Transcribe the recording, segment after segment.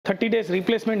30 days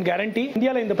replacement guarantee.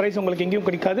 India இந்த price உங்களுக்கு எங்கேயும்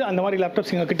கிடைக்காது. அந்த மாதிரி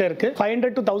லேப்டாப்ஸ் எங்க கிட்ட இருக்கு.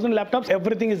 500 to 1000 laptops,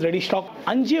 everything is ready stock.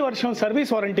 5 வருஷம்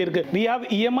சர்வீஸ் வாரண்டி இருக்கு. We have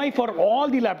EMI for all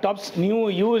the laptops, new,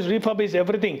 used, refurbished,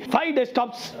 everything. 5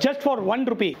 desktops just for 1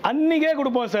 rupee. அன்னிக்கே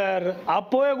கொடுப்போம் சார்.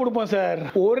 அப்போவே கொடுப்போம் சார்.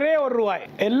 ஒரே ₹1.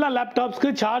 எல்லா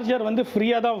லேப்டாப்ஸ்க்கு சார்ஜர் வந்து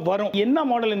ஃப்ரீயா தான் வரும். என்ன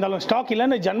மாடல் இருந்தாலும் ஸ்டாக்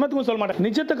இல்லன்னு ஜன்மத்துக்கும் சொல்ல மாட்டேன்.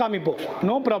 நிஜத்தை காமிப்போம்.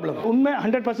 No problem. உண்மை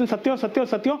 100%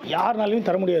 சத்தியம் யாருனாலையும்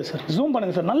தர முடியாது சார். ஜூம்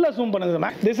பண்ணுங்க சார். நல்லா ஜூம் பண்ணுங்க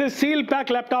sir. This is seal pack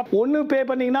laptop. ஒன்னு பே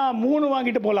பண்ணீங்கன்னா 3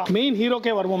 வாங்கிட்டு போலாம். Main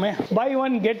ஹீரோக்கே வருவோமே. buy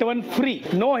one get one free.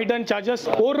 no hidden charges.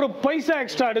 ஒரு பைசா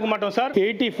எக்ஸ்ட்ரா எடுக்க மாட்டோம் சார்.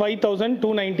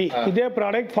 85,290. இதே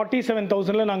ப்ராடக்ட்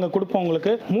 47,000ல நாங்க கொடுப்போம்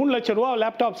உங்களுக்கு. 3 லட்சம் ரூபாய்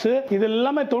லேப்டாப்ஸ் இது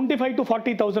எல்லாமே 25 to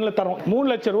 40,000ல தரோம். 3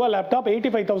 லட்சம் ரூபாய் லேப்டாப்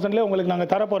 85,000ல உங்களுக்கு நாங்க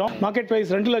தர போறோம். மார்க்கெட்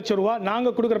பிரைஸ் 2 லட்சம் ரூபாய்.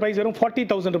 நாங்க கொடுக்கிற பிரைஸ் வெறும்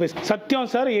 40,000 rupees. சத்தியம்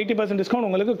சார் 80% டிஸ்கவுண்ட்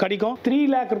உங்களுக்கு கிடைக்கும். 3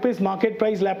 lakh rupees market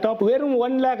price laptop வெறும்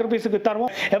 1 lakh rupeesக்கு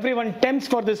தரோம். everyone tempts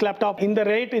for this laptop. இந்த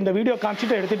ரேட் இந்த வீடியோ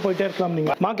காமிச்சிட்டு எடுத்துட்டு போயிட்டே இருக்கலாம்.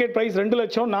 நீங்க மார்க்கெட் பிரைஸ் 2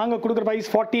 லட்சம், நாங்க கொடுக்கிற பிரைஸ்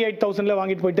 48,000ல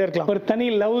வாங்கிட்டு போயிட்டே இருக்கலாம். ஒரு தனி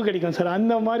லவ் கிடைக்கும் சார்.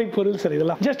 அந்த மாதிரி பொருள் சார்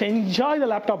இதெல்லாம். Just enjoy the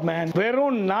laptop man.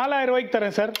 வெறும் 4000 ரூபாய்க்கு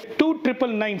தரேன் சார்.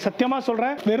 2999 சத்தியமா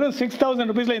சொல்றேன். வெறும் 6000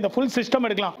 ரூபாய்ல இந்த ஃபுல் சிஸ்டம்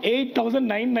எடுக்கலாம்.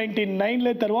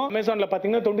 8999ல தருவோம். அமேசான்ல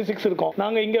பாத்தீங்கன்னா 26 இருக்கும்.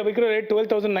 நாங்க இங்க விக்கிற ரேட்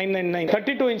 12,999.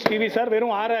 32 inch டிவி சார்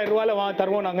வெறும் 6000 ரூபாய்ல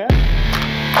தருவோம் நாங்க.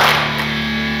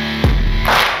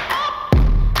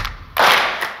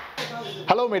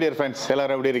 ஹலோ மீ டியர் ஃப்ரெண்ட்ஸ்,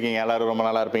 எல்லாரும் எப்படி இருக்கீங்க? எல்லாரும் ரொம்ப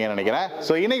நல்லா இருப்பீங்கன்னு நினைக்கிறேன்.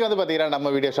 ஸோ இன்னைக்கு வந்து பார்த்தீங்கன்னா நம்ம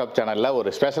வீடியோ ஷாப் சேனலில் ஒரு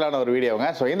ஸ்பெஷலான ஒரு வீடியோங்க.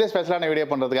 ஸோ இந்த ஸ்பெஷலான வீடியோ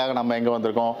பண்ணுறதுக்காக நம்ம எங்கே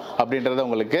வந்திருக்கோம் அப்படின்றது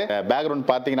உங்களுக்கு பேக்ரவுண்ட்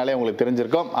பார்த்தீங்கனாலே உங்களுக்கு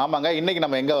தெரிஞ்சிருக்கும். ஆமாங்க, இன்னைக்கு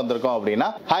நம்ம எங்கே வந்திருக்கோம் அப்படின்னா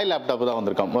ஹாய் லேப்டாப் தான்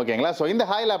வந்திருக்கோம். ஓகேங்களா? ஸோ இந்த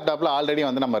ஹாய் லேப்டாப்பில் ஆல்ரெடி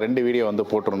வந்து நம்ம 2 வீடியோ வந்து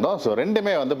போட்டிருந்தோம். ஸோ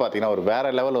ரெண்டுமே வந்து பார்த்தீங்கன்னா ஒரு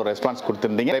வேற லெவல் ஒரு ரெஸ்பான்ஸ்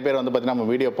கொடுத்துருந்தீங்க. நிறைய பேர் வந்து பார்த்தீங்கன்னா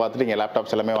நம்ம வீடியோ பார்த்துட்டு இங்கே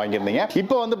லேப்டாப்ஸ் எல்லாமே வாங்கியிருந்தீங்க.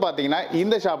 இப்போ வந்து பார்த்தீங்கன்னா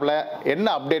இந்த ஷாப்பில் என்ன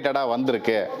அப்டேட்டடாக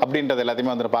வந்திருக்கு அப்படின்றது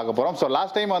எல்லாத்தையுமே வந்து பார்க்க போகிறோம். ஸோ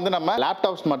லாஸ்ட் டைம் வந்து நம்ம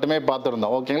லேப்டாப்ஸ் மட்டுமே பார்த்துருந்தோம்.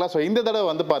 ஓகேங்களா? சோ இந்த தடவை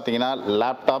வந்து பாத்தீங்கன்னா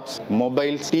லேப்டாப்ஸ்,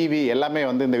 மொபைல்ஸ், டிவி எல்லாமே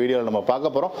வந்து இந்த வீடியோல நம்ம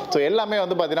பார்க்க போறோம். சோ எல்லாமே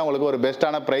வந்து பாத்தீங்கன்னா உங்களுக்கு ஒரு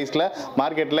பெஸ்டான பிரைஸ்ல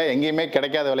மார்க்கெட்ல எங்கேயுமே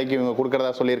கிடைக்காத விலைக்கு இவங்க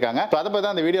கொடுக்கறதா சொல்லியிருக்காங்க. சோ அத பத்தி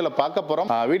தான் இந்த வீடியோல பார்க்க போறோம்.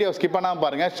 வீடியோ ஸ்கிப் பண்ணாம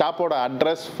பாருங்க. ஷாப்போட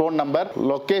அட்ரஸ், ஃபோன் நம்பர்,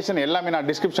 லொகேஷன் எல்லாமே நான்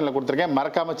டிஸ்கிரிப்ஷன்ல கொடுத்திருக்கேன்.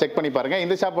 மறக்காம செக் பண்ணி பாருங்க.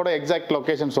 இந்த ஷாப்போட எக்ஸாக்ட்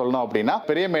லொகேஷன் சொல்லணும் அப்படின்னா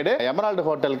பெரியமேடு எமரால்டு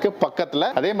ஹோட்டலுக்கு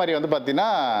பக்கத்துல, அதே மாதிரி வந்து பாத்தீங்கன்னா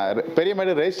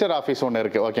பெரியமேடு ரெஜிஸ்டர் ஆபீஸ் ஒன்னு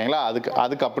இருக்கு. ஓகேங்களா?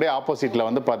 அதுக்கு அப்படியே ஆப்போசிட்ல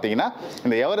வந்து பாத்தீங்கன்னா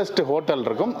இந்த எவரெஸ்ட் ஹோட்டல்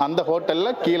இருக்கும். அந்த ஹோட்டல்ல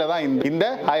கீழ தான் இந்த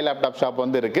ஹாய் லேப்டாப் ஷாப்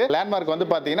வந்து இருக்கு. லேண்ட்மார்க் வந்து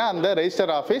பாத்தீங்கன்னா அந்த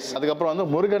ரெஜிஸ்டர் ஆபீஸ், அதுக்கப்புறம் வந்து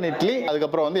முருகன் இட்லி,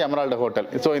 அதுக்கப்புறம் வந்து எமரால்டு ஹோட்டல்.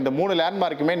 சோ இந்த 3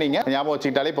 லேண்ட்மார்க்குமே நீங்க ஞாபகம்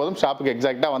வச்சுக்கிட்டாலே போதும். ஷாப்புக்கு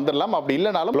எக்ஸாக்ட்டா வந்துடலாம். அப்படி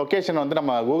இல்லனாலும் லொகேஷன் வந்து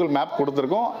நம்ம கூகுள் மேப்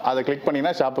கொடுத்திருக்கோம். அதை கிளிக்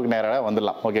பண்ணீங்கன்னா ஷாப்புக்கு நேரா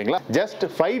வந்துடலாம். ஓகேங்களா? ஜஸ்ட்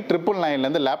 5,999ல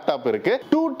இருந்து லேப்டாப் இருக்கு.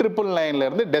 2,999ல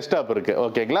இருந்து டெஸ்க்டாப் இருக்கு.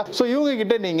 ஓகேங்களா? சோ இவங்க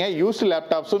கிட்ட நீங்க யூஸ்ட்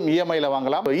லேப்டாப்ஸும் EMI ல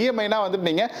வாங்கலாம். EMI-னா வந்து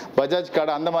நீங்க பஜாஜ்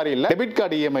கார்டு அந்த மாதிரி இல்ல, டெபிட்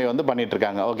கார்டு EMI வந்து பண்ணிட்டு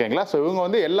இருக்காங்க. ஓகேங்களா? சோ இவங்க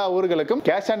வந்து எல்லா ஊர்களுக்கும்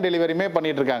கேஷ் ஆன் டெலிவரியுமே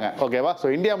பண்ணிட்டு இருக்காங்க. ஓகேவா? சோ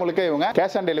இந்தியா முழுக்க இவங்க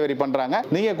கேஷ் ஆன் டெலிவரி பண்றாங்க.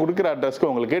 நீங்க கொடுக்கிற அட்ரஸ்க்கு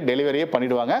உங்களுக்கு டெலிவரியே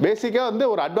பண்ணிடுவாங்க. பேசிக்கா வந்து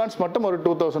ஒரு அட்வான்ஸ் மட்டும் ஒரு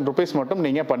 2,000 rupees மட்டும்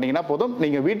நீங்க பண்ணீங்கன்னா போதும்.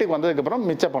 நீங்க வீட்டுக்கு வந்ததுக்கு அப்புறம்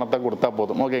மிச்ச பணத்தை கொடுத்தா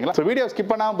போதும். ஓகேங்களா? சோ வீடியோ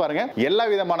ஸ்கிப் பண்ணாம பாருங்க. எல்லா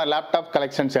விதமான லேப்டாப்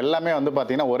கலெக்ஷன்ஸ் எல்லாமே வந்து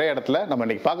பாத்தீங்கன்னா ஒரே இடத்துல நம்ம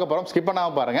இன்னைக்கு பார்க்க போறோம். ஸ்கிப்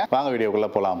பண்ணாம பாருங்க. வாங்க வீடியோக்குள்ள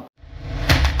போலாம்.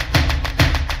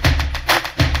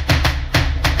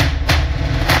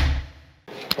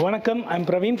 வணக்கம், I'm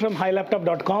Praveen from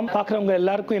highlaptop.com. பார்க்குறவங்க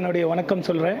எல்லாருக்கும் என்னுடைய வணக்கம்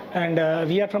சொல்கிறேன். and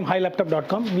we are from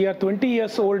highlaptop.com. we are 20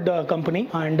 years old company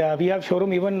and we have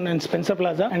showroom even in Spencer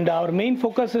Plaza and our main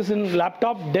focus is in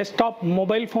laptop, desktop,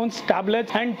 mobile phones,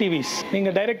 tablets and TVs.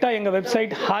 நீங்கள் டைரெக்டாக எங்கள்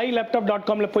website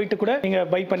highlaptop.comல போயிட்டு கூட நீங்கள்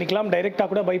by பண்ணிக்கலாம். டைரெக்டாக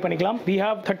கூட by பண்ணிக்கலாம். we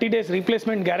have 30 days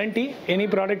replacement guarantee. any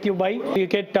product you buy you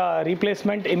get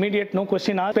replacement immediate, no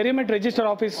question asked. Periyamet register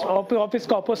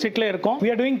ஆஃபீஸ்க்கு ஆப்போசிட்ல இருக்கும்.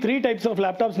 we are doing 3 types of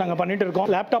laptops நாங்க பண்ணிட்டு இருக்கோம்.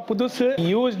 லேப்டாப் புதுசு,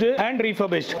 யூஸ்டு அண்ட்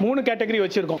ரீஃபர்பிஷ்ட் 3 கேட்டகரி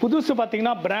வச்சிருக்கோம். புதுசு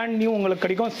பாத்தீங்கன்னா பிராண்ட் நியூ உங்களுக்கு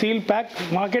கிடைக்கும். சீல் பேக்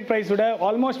மார்க்கெட் பிரைஸ் விட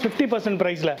ஆல்மோஸ்ட் 50%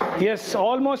 பிரைஸ்ல, எஸ்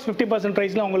ஆல்மோஸ்ட் 50%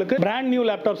 பிரைஸ்ல உங்களுக்கு பிராண்ட் நியூ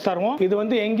லேப்டாப்ஸ் தருவோம். இது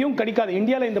வந்து எங்கேயும் கிடைக்காது.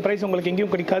 இந்தியால இந்த பிரைஸ் உங்களுக்கு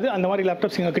எங்கேயும் கிடைக்காது. அந்த மாதிரி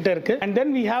லேப்டாப்ஸ் எங்க கிட்ட இருக்கு. and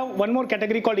then we have one more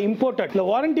category called imported. இல்ல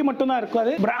வாரண்டி மட்டும் தான்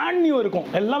இருக்காது, பிராண்ட் நியூ இருக்கும்.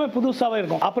 எல்லாமே புதுசாவே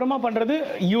இருக்கும். அப்புறமா பண்றது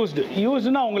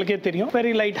யூஸ்டுனா உங்களுக்கே தெரியும்.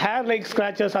 Very light hair like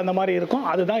scratches அந்த மாதிரி இருக்கும்.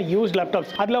 அதுதான் யூஸ்ட்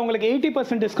லேப்டாப்ஸ். அதுல உங்களுக்கு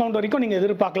 80% டிஸ்கவுண்ட் வரைக்கும் நீங்க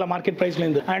எதிர்பார்க்கலாம் மார்க்கெட் பிரைஸ்ல இருந்து.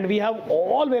 and we have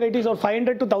all varieties of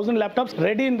 500 to 1000 laptops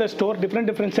ready in the store.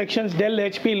 different sections: Dell,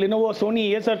 HP, Lenovo, Sony,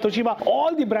 Acer, Toshiba,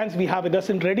 all the brands we have with us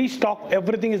in ready stock.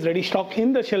 Everything is ready stock in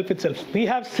the shelf itself. we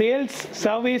have sales,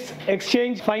 service,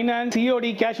 exchange, finance, COD,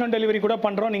 cash on delivery கூட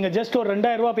பண்றோம். நீங்க just ஒரு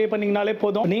 2000 ரூபாய் பே பண்ணீங்கனாலே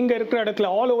போதும். நீங்க இருக்கிற இடத்துல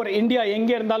all over India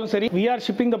எங்க இருந்தாலும் சரி, we are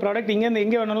shipping the product. இங்க இருந்து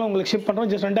எங்க வேணாலும் உங்களுக்கு ஷிப்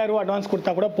பண்றோம். just 2000 ரூபாய் அட்வான்ஸ்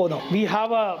கொடுத்தா கூட போதும். we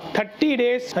have a 30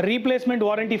 days replacement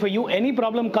warranty for you. any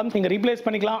problem comes நீங்க ரீப்ளேஸ்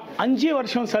பண்ணிக்கலாம். 5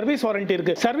 வருஷம் சர்வீஸ் வாரண்டி இருக்கு.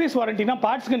 இருக்கு. சர்வீஸ் வாரண்டினா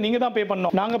பார்ட்ஸ்க்கு நீங்க தான் பே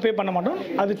பண்ணணும், நாங்க பே பண்ண மாட்டோம்.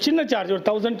 அது சின்ன சார்ஜ் ஒரு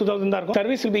 1000-2000 தான் இருக்கும்.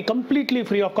 Service will be completely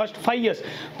free of cost 5 years.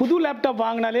 புது லேப்டாப்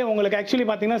வாங்கினாலே உங்களுக்கு ஆக்சுவலி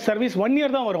பாத்தீங்கன்னா சர்வீஸ் 1 year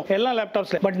தான் வரும் எல்லா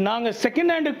லேப்டாப்ஸ்ல. பட் நாங்க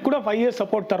செகண்ட் ஹேண்ட் கூட 5 years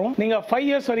சப்போர்ட் தரோம். நீங்க 5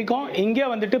 years வரைக்கும் இங்கே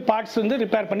வந்துட்டு பார்ட்ஸ் வந்து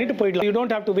ரிப்பேர் பண்ணிட்டு போயிடலாம். You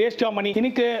don't have to waste your money.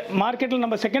 இன்னைக்கு மார்க்கெட்ல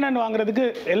நம்ம செகண்ட் ஹேண்ட் வாங்குறதுக்கு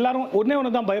எல்லாரும்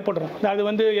ஒண்ணு தான் பயப்படுறோம். அது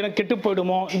வந்து எனக்கு கெட்டு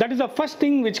போய்டுமோ. That is the first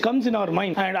thing which comes in our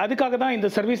mind. And அதுக்காக தான் இந்த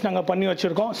சர்வீஸ் நாங்க பண்ணி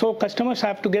வச்சிருக்கோம். So customers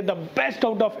have to get the best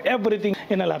out of everything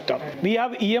in a laptop. We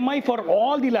have EMI for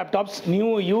all the laptops,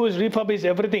 new, used, refurbished,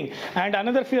 everything. And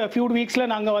another few weeksல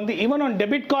நாங்க வந்து even on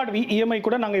debit card EMI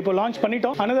கூட நாங்க இப்போ launch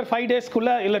பண்ணிட்டோம். Another 5 days குள்ள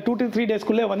இல்ல 2 to 3 days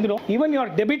குள்ள வந்துரும். Even your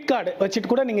debit card வச்சிட்டு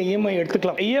கூட நீங்க EMI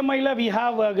எடுத்துக்கலாம். EMI ல we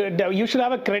have you should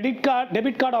have a credit card,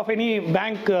 debit card of any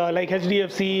bank like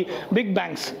HDFC, big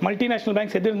banks, multinational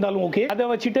banks எது இருந்தாலும் ஓகே. அதை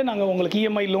வச்சிட்டு நாங்க உங்களுக்கு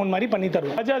EMI லோன் மாதிரி பண்ணி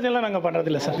தருவோம். பஜாஜ் எல்லாம் நாங்க பண்றது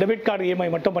இல்ல சார். டெபிட் கார்டு EMI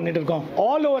மட்டும் பண்ணிட்டு இருக்கோம்.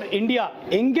 ஆல் ஓவர் இந்தியா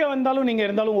எங்க வந்தாலும் நீங்க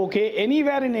இருந்தாலும் ஓகே.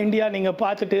 எனிவேர் இன் இந்தியா நீங்க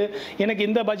பார்த்துட்டு எனக்கு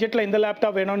இந்த பட்ஜெட்ல இந்த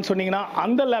லேப்டாப் வேணும்னு சொன்னீங்கன்னா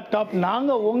அந்த லேப்டாப்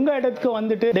நாங்க உங்க இடத்துக்கு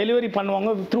வந்துட்டு டெலிவரி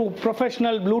பண்ணுவாங்க. Through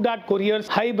professional blue dot couriers,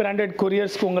 high branded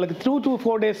couriers உங்களுக்கு 2 to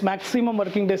 4 days மேக்ஸிமம்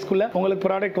ஒர்க்கிங் டேஸ்க்குள்ள உங்களுக்கு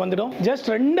ப்ராடக்ட் வந்துடும். ஜஸ்ட்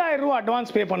 2000 ரூபாய்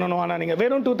அட்வான்ஸ் பே பண்ணணும். ஆனா நீங்க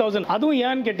வெறும் 2000. அதுவும்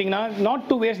ஏன்னு கேட்டீங்கன்னா not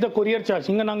to waste the courier charge.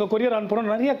 இங்க நாங்க கொரியர் அனுப்புறோம்,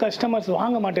 நிறைய கஸ்டமர்ஸ்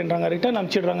வாங்க மாட்டேன்றாங்க, ரிட்டர்ன்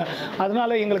அனுப்பிச்சிடுறாங்க.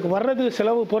 அதனால எங்களுக்கு வர்றது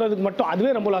செலவு போறதுக்கு மட்டும்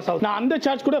அதுவே ரொம்ப லாஸ் ஆகும். நான் அந்த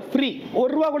சார்ஜ் கூட ஃப்ரீ,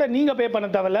 ஒரு ரூபா கூட நீங்க பே பண்ண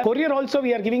தேவையில்ல. Courier also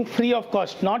we are giving free of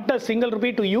cost, not a single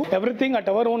rupee to you, everything at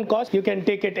our own cost. You can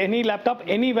take it any laptop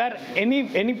anywhere,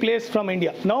 any place from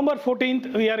India. November 14th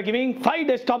we are giving 5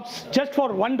 desktops just for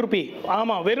 1 rupee.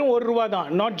 ஆமா, வெறும் 1 ரூபா தான்.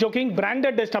 not joking.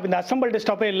 branded desktop, இந்த assembled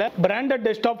desktop இல்ல, branded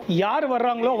desktop. யார்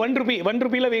வர்றாங்களோ 1 rupee, 1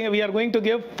 rupeeல we are going to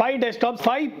give 5 desktops.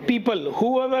 5 people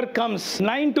whoever comes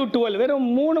 9 to 12, வெறும்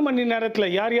 3 மணி நேரத்துல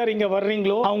யார் யார் இங்க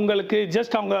வர்றீங்களோ அவங்களுக்கு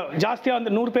ஜஸ்ட் அவங்க ஜாஸ்தியா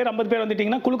வந்து 100 பேர் 50 பேர்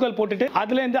வந்துட்டீங்கன்னா குலுக்கல் போட்டுட்டு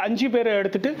அதுல இருந்து 5 பேர்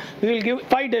எடுத்துட்டு we will give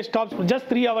 5 desktops just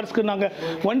 3 hoursக்கு நாங்க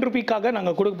 1 ரூபாய்க்காக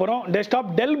நாங்க கொடுக்க போறோம். டெஸ்க்டாப்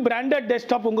டெல் பிராண்டட்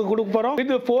டெஸ்க்டாப் உங்களுக்கு கொடுக்க போறோம்.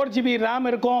 with 4GB RAM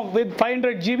இருக்கும், with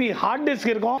 500GB ஹார்ட்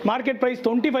டிஸ்க் இருக்கும். மார்க்கெட் பிரைஸ்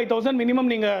 25000 மினிமம்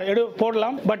நீங்க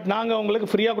போடலாம். பட் நாங்க உங்களுக்கு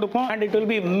ஃப்ரீயா கொடுப்போம். and it will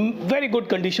be very good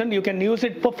condition. you can use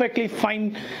it perfectly fine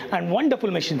and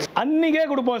wonderful machines. அன்னிக்கே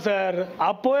கொடுப்போம் சார்,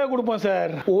 அப்போவே கொடுப்போம்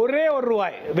சார். ஒரே 1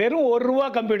 ரூபாய், வெறும் 1 ரூபா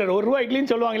கம்ப்யூட்டர், 1 ரூபா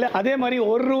இட்லின்னு சொல்லுவாங்கல்ல, அதே மாதிரி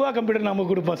 1 ரூபா கம்ப்யூட்டர் நம்ம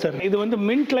கொடுப்போம் சார். இது வந்து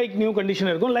மின்ட் லைக் நியூ கண்டிஷன்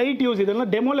இருக்கும், லைட் யூஸ்.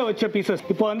 இதெல்லாம் டெமோல வச்ச பீசஸ்.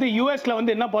 இப்போ வந்து யூஎஸ்ல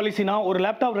வந்து என்ன பாலிசினா ஒரு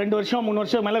லேப்டாப் 2 வருஷம் 3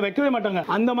 வருஷம் மேல வைக்கவே மாட்டாங்க.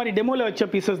 அந்த மாதிரி டெமோல வச்ச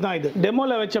பீசஸ் தான் இது.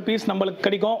 டெமோல வச்ச பீஸ் நம்மளுக்கு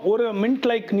கிடைக்கும். ஒரு மின்ட்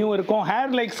லைக் நியூ இருக்கும்,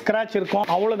 ஹேர் லைக் ஸ்கிராட்ச் இருக்கும்,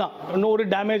 அவ்வளவுதான். ஒரு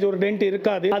டேமேஜ் ஒரு டென்ட்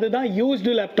இருக்காது. அதுதான்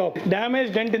யூஸ்டு லேப்டாப். டேமேஜ்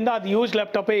டென்ட் இருந்தா அது யூஸ்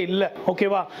லேப்டாப்பே இல்ல,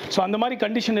 ஓகேவா? சோ அந்த மாதிரி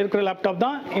கண்டிஷன் இருக்கிற லேப்டாப்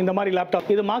தான் இந்த மாதிரி லேப்டாப்.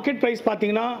 இது மார்க்கெட் பிரைஸ்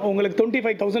பாத்தீங்கன்னா உங்களுக்கு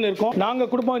 25000 இருக்கும். நாங்க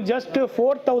கொடுப்போம் just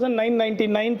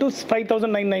 4999 to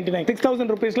 5999,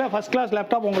 6000 ரூபீஸ்ல first class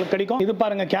laptop உங்களுக்கு கிடைக்கும். இது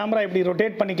பாருங்க, கேமரா இப்படி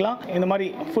ரொட்டேட் பண்ணிக்கலாம், இந்த மாதிரி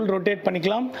ஃபுல் ரொட்டேட்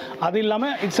பண்ணிக்கலாம். அது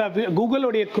இல்லாம இட்ஸ் கூகுள்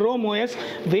உடைய Chrome OS.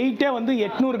 வெயிட்டே வந்து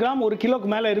 800 கிராம், 1 கிலோக்கு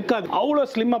மேல இருக்காது. அவ்வளவு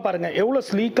ஸ்லிம்மா பாருங்க, எவ்வளவு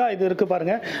ஸ்லீக்கா இது இருக்கு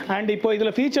பாருங்க. அண்ட் இப்போ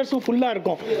இதுல ஃபீச்சர்ஸும் ஃபுல்லா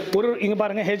இருக்கும். ஒரு இங்க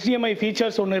பாருங்க HDMI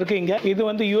ஃபீச்சர்ஸ் ஒன்னு இருக்கு இங்க. இது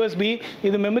வந்து USB,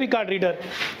 இது மெமரி கார்டு ரீடர்.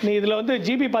 நீ இதுல வந்து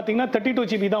GB பாத்தீங்கன்னா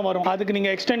 32GB தான் வரும். அதுக்கு நீங்க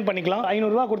எக்ஸ்டெண்ட் பண்ணிக்கலாம்.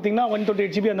 500 ரூபாய் கொடுத்தீங்கன்னா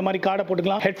 128GB அந்த மாதிரி கார்டை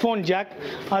போட்டுக்கலாம். ஹெட்ஃபோன் ஜாக்,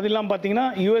 அது இல்லாம பாத்தீங்கன்னா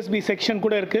USB செக்ஷன்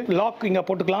கூட இருக்கு. லாக் இங்க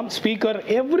போட்டுக்கலாம். Speaker,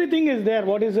 everything is there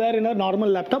what is there in a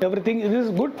normal laptop. everything it is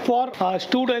good for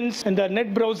students in the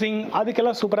net browsing.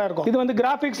 அதுக்கெல்லாம் சூப்பரா இருக்கும். இது வந்து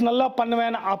கிராபிக்ஸ் நல்லா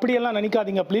பண்ணுவேன் அப்படி எல்லாம்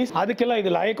நினைக்காதீங்க ப்ளீஸ். அதுக்கெல்லாம் இது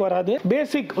லாயக் வராது.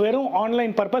 பேசிக் வெறும்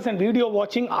ஆன்லைன் பர்பஸ் அண்ட் வீடியோ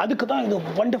வாட்சிங், அதுக்கு தான் இது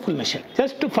வண்டர்ஃபுல் மெஷின்.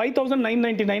 ஜஸ்ட்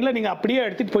 5999ல நீங்க அப்படியே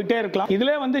எடுத்துட்டு போயிட்டே இருக்கலாம்.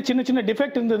 இதுல வந்து சின்ன சின்ன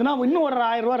டிஃபெக்ட் இருந்ததுன்னா இன்னும் ஒரு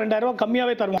 1000 ரூபாய் 2000 ரூபாய்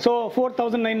கம்மியாவே தருவோம். சோ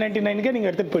 4999க்கு நீங்க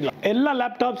எடுத்துட்டு போயிடலாம். எல்லா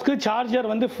லேப்டாப்ஸ்க்கு சார்ஜர்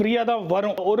வந்து ஃப்ரீயா தான்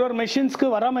வரும். ஒரு மெஷின்ஸ்க்கு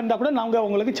வராம இருந்தா கூட நாங்க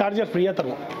உங்களுக்கு சார்ஜர் ஃப்ரீயா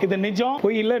தருவோம். இது நிஜம்,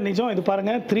 போய் இல்ல நிஜம். இது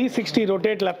பாருங்க, 360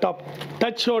 ரொட்டேட் லேப்டாப்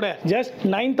டச்சோட ஜஸ்ட்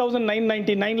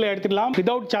 9999ல எடுத்துக்கலாம்.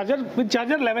 Without charger, with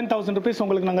charger 11000 rupees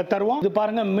உங்களுக்கு நாங்க தருவோம். இது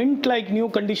பாருங்க, மின்ட் லைக் நியூ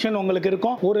கண்டிஷன் உங்களுக்கு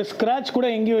இருக்கும். ஒரு ஸ்கிராட்ச் கூட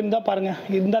எங்கேயும் இருந்தா பாருங்க,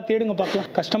 இருந்தா தேடுங்க பார்க்கலாம்.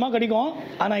 கஷ்டமா கிடைக்கும்,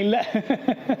 ஆனா இல்ல.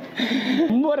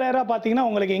 ரொம்ப ரேரா பாத்தீங்கன்னா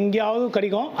உங்களுக்கு எங்கேயாவது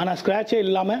கிடைக்கும், ஆனா ஸ்கிராட்சே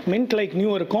இல்லாம மின்ட் லைக்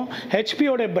நியூ இருக்கும்.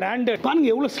 ஹெச்பியோட பிராண்ட் பாருங்க,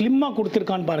 எவ்வளவு ஸ்லிம்மா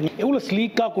கொடுத்திருக்கான்னு பாருங்க, எவ்வளவு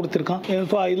ஸ்லீக்கா கொடுத்திருக்கான்.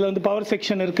 இதுல வந்து பவர்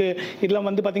செக்ஷன் இருக்கு. இதுல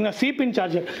வந்து பாத்தீங்கன்னா C பின்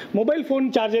சார்ஜர், மொபைல் போன்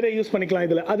சார்ஜரே யூஸ் பண்ணிக்கலாம்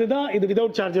இதுல. அதுதான் இது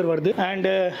வித்அவுட் சார்ஜர் வருது. அண்ட்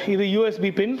இது USB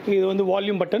பின், இது வந்து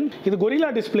வால்யூம் பட்டன். இது கொரில்லா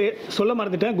டிஸ்ப்ளே, சொல்ல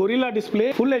மறந்துட்டேன். Gorilla display,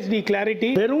 full HD clarity.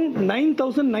 வெறும்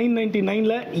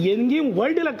 9999ல எங்கேயும்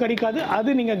வேர்ல்டுல கிடைக்காது. அது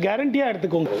நீங்க கேரண்டியா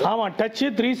எடுத்துக்கோங்க. ஆமா, டச்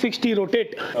 360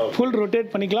 ரொட்டேட், ஃபுல்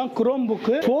ரொட்டேட் பண்ணிக்கலாம். Chrome book,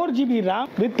 4GB RAM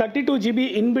with 32GB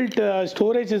inbuilt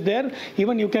storage is there.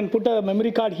 Even you can put a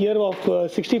memory card here of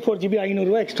 64GB. 500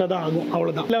 ரூபாய் எக்ஸ்ட்ரா தான் ஆகும்,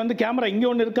 அவ்வளவுதான். இதுல வந்து கேமரா இங்க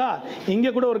ஒன்னு இருக்கா,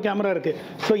 இங்க கூட ஒரு கேமரா இருக்கு.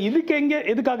 சோ இதுக்கு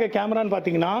எதுக்காக கேமரான்னு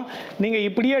பாத்தீங்கன்னா, நீங்க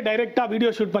இப்படியே டைரக்டா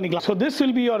வீடியோ ஷூட் பண்ணிக்கலாம். So this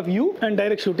will be your view and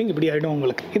direct shooting இப்படி ஆகிடும்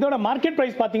உங்களுக்கு. இதோட மார்க்கெட்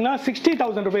பிரைஸ் பார்த்தீங்கன்னா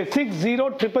 60,000 ரூபாய்,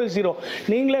 60,000.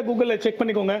 நீங்களே கூகுளில் செக்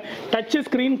பண்ணிக்கோங்க. Touch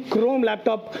screen chrome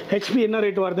laptop HP என்ன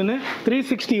ரேட் வருதுன்னு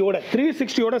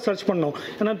 360 சர்ச் பண்ணோம்.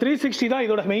 ஏன்னா 360 தான்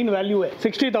இதோட மெயின் வேல்யூ.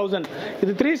 60,000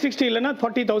 இது 360 இல்லைன்னா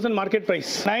 40,000 மார்க்கெட்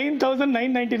பிரைஸ்.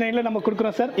 9,999 நம்ம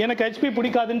கொடுக்குறோம் சார். எனக்கு HP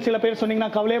பிடிக்காதுன்னு சில பேர்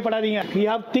சொன்னீங்கன்னா கவலையப்படாதீங்க. We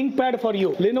have ThinkPad for you.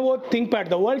 Lenovo ThinkPad,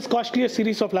 the world's costliest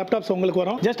series of laptops உங்களுக்கு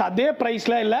வரும். ஜஸ்ட் அதே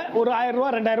பிரைஸ்ல இல்ல ஒரு 1000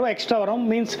 ரூபாய் 2000 ரூபாய் எக்ஸ்ட்ரா வரும்.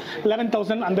 மீன்ஸ்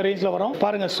 11,000 அந்த ரேஞ்ச்ல வரும்.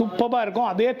 பாருங்க சூப்பரா இருக்கும்.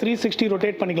 அதே 360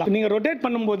 ரொட்டேட் பண்ணிக்கலாம். நீங்க ரொட்டேட்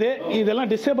பண்ணும்போது இதெல்லாம்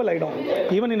டிசேபிள் ஆயிடும்.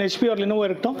 Even in HP or Lenovo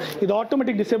இருக்கட்டும், இது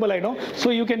ஆட்டோமேட்டிக் டிசேபிள் ஆயிடும். So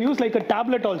you can use like a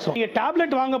tablet also. நீங்க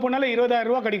டேப்லெட் வாங்க போனால 20,000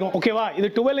 ரூபாய் கிடைக்கும். ஓகேவா? இது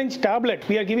 12-inch tablet.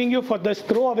 We are giving you for this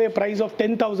throw away price of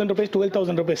 10,000 rupees,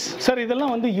 12,000 rupees. Sir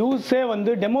இதெல்லாம் வந்து யூஸே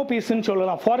வந்து டெமோ பீஸ்னு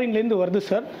சொல்லலாம். ஃபாரின்ல இருந்து வருது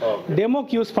சார்.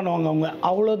 டெமோக்கு யூஸ் பண்ணுவாங்க அவங்க.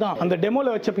 அவ்வளவுதான். அந்த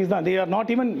டெமோல வச்ச பீஸ் தான். They are not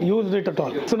even used it at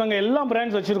all. So நாங்க எல்லா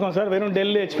பிராண்ட்ஸ் வச்சிருக்கோம் சார். வெறும்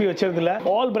Dell, HP வச்சிருது இல்ல.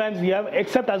 All brands we have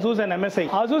except Asus and MSI.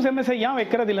 Asus MSI ஏன்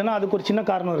வைக்கிறது இல்லைன்னா அதுக்கு ஒரு சின்ன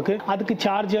காரணம் இருக்கு. அதுக்கு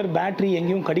சார்ஜர் பேட்டரி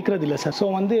எங்கேயும் கிடைக்கிறது இல்ல சார். ஸோ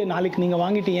வந்து நாளைக்கு நீங்க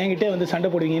வாங்கிட்டு என்கிட்ட வந்து சண்டை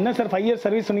போடுவீங்க. என்ன சார் 5 years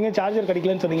சர்வீஸ் சொன்னீங்க, சார்ஜர்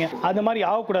கிடைக்கலன்னு சொன்னீங்க. அது மாதிரி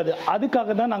ஆகக்கூடாது.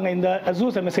 அதுக்காக தான் நாங்க இந்த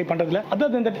Asus MSI பண்றதுல. Other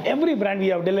than that every brand we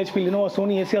have Dell, HP, Lenovo,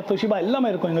 Sony, Acer, Toshiba எல்லாமே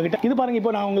இருக்கும் எங்க கிட்ட. இது பாருங்க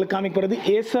இப்போ நான் உங்களுக்கு காமிக்க போறது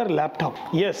Acer laptop.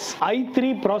 S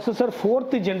i3 processor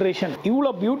 4th generation.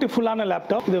 இவ்வளவு பியூட்டிஃபுல்லான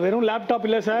லேப்டாப். இது வெறும் லேப்டாப்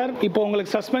இல்ல சார். இப்போ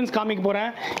உங்களுக்கு சஸ்பென்ஸ் காமிக்க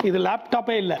போறேன். இது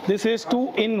லேப்டாப்பே இல்ல. This is 2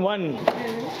 in 1.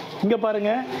 இங்க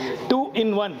பாருங்க 2 in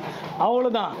 1.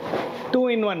 அவ்வளவுதான். 2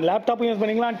 in 1 லேப்டாப் யூஸ்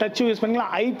பண்ணிக்கலாம், டச் யூஸ்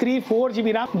பண்ணிக்கலாம். i3 4GB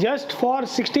RAM just for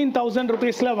 16,000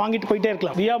 rupeesல வாங்கிட்டு போயிட்டே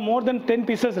இருக்கலாம். We have more than 10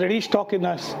 pieces ready stock in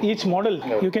us each model.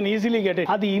 You can easily get it.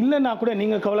 அது இல்லனா கூட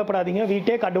நீங்க கவலைப்படாதீங்க. We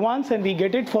take advance and we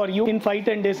get it for you in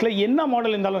 5-10 daysல. என்ன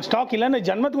model இருந்தாலும் ஸ்டாக் இல்லன்னு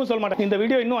ஜன்மத்துக்கும் சொல்ல மாட்டேன். இந்த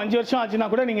வீடியோ இன்னும் 5 வருஷம் ஆச்சுனா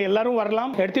கூட நீங்க எல்லாரும்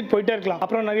வரலாம், எடுத்துட்டு போயிட்டே இருக்கலாம்.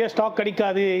 அப்புறம் நிறைய ஸ்டாக்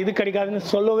கிடைக்காது, இது கிடைக்காதுன்னு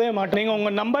சொல்லவே மாட்டேன். நீங்க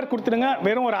உங்க நம்பர் கொடுத்துருங்க.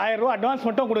 வெறும் ஒரு 1000 ரூபாய் அட்வான்ஸ்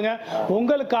மட்டும் கொடுங்க.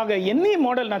 உங்களுக்காக என்ன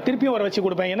மாடல் நான் திருப்பியும் வர வச்சு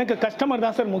கொடுப்பேன். எனக்கு கஸ்டமர்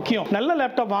தான் சார் முக்கியம். நல்ல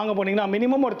லேப்டாப் வாங்க போனீங்கன்னா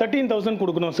மினிமம் ஒரு 13,000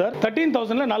 கொடுக்கணும் சார்.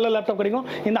 13,000ல நல்ல லேப்டாப் கிடைக்கும்.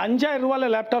 இந்த 5,000 ரூபாயில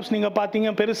லேப்டாப்ஸ் நீங்க பாத்தீங்க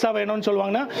பெருசா வேணும்னு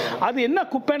சொல்லுவாங்கன்னா அது என்ன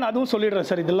குப்பைன்னு அதுவும் சொல்லிடுறேன்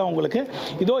சார். இதெல்லாம் உங்களுக்கு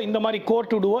இதோ இந்த மாதிரி கோர்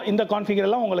டு டூ இந்த கான்ஃபிகர்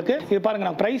எல்லாம் உங்களுக்கு இது பாருங்க.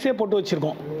 நான் பிரைஸே போட்டு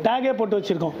வச்சிருக்கோம், டேகே போட்டு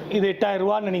வச்சிருக்கோம். இது 8,000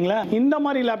 ரூபான்னு நினைங்களா. இந்த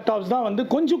மாதிரி லேப்டாப்ஸ் தான் வந்து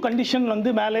கொஞ்சம் கண்டிஷன்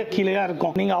வந்து மேலே கீழேயா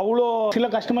இருக்கும். நீங்க அவ்வளோ சில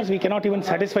customers we cannot even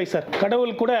satisfy sir.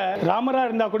 கடவுள் கூட ராமரா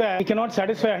இருந்தா கூட we cannot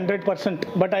satisfy 100%.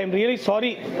 But I am really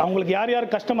sorry. அவங்களுக்கு யார் யார்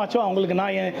கஷ்டமாச்சோ அவங்களுக்கு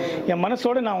நான் என்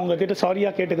மனசோட நான் உங்ககிட்ட சாரியா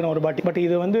கேட்டுக்கிறேன் ஒரு பாட்டி. பட்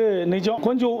இது வந்து நிஜம்.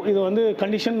 கொஞ்சம் இது வந்து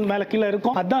கண்டிஷன் மேல கீழே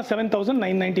இருக்கும். அதான்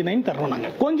 7,999 தரோம் நாங்க.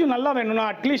 கொஞ்சம் நல்லா வேணும்னா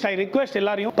அட்லீஸ்ட் ஐ ரிக்வெஸ்ட்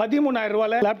எல்லாரையும் 13,000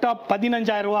 ரூபாயில லேப்டாப்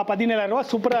 15,000 ரூபாய் 17,000 ரூபாய்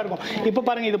சூப்பரா இருக்கும். இப்போ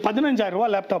பாருங்க இது 15,000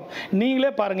 ரூபாய் லேப்டாப்.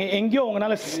 நீங்களே பாருங்க எங்கேயோ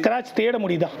உங்களால ஸ்கிராச் தேட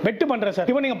முடியுதா? பெட் பண்றேன் சார்.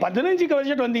 இப்போ நீங்க 15க்கு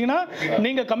பட்ஜெட் வந்தீங்கன்னா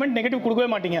நீங்க கமெண்ட் நெகட்டிவ் கொடுக்கவே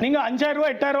மாட்டீங்க. நீங்க 5,000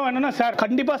 ரூபாய் 8,000 ரூபாய் வேணும்னா சார்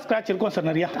கண்டிப்பா ஸ்கிராச் இருக்கும் சார்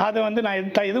நிறைய. அதை வந்து நான்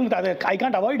எதுவும் ஐ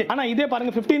காண்ட் அவாய்ட். ஆனா இதே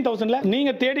பாருங்க 15,000ல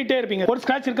நீங்க தேடிட்டே இருப்பீங்க. ஒரு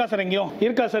ஸ்கிராச் இருக்கா சார் எங்கேயும்?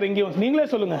 இருக்கா சார் எங்கேயும்? நீங்களே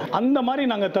சொல்லுங்க. அந்த மாதிரி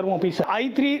நாங்க தருவோம் பீஸ்.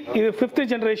 i3 இது 5th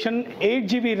generation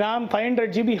 8GB RAM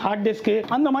 500GB hard disk.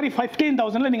 அந்த மாதிரி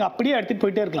 15,000ல நீங்க அப்படியே எடுத்துட்டு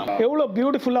போயிட்டே இருக்கலாம். எவ்வளவு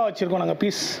பியூட்டிஃபுல்லா வச்சிருக்கோம் நாங்க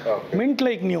பீஸ். Mint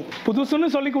like new. புதுசுன்னு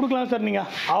சொல்லி கொடுக்கலாம் சார். நீங்க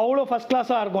அவ்வளவு ஃபர்ஸ்ட்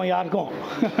கிளாஸா இருக்கும் யாருக்கும்.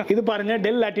 இது பாருங்க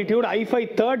Dell Latitude i5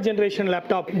 3rd generation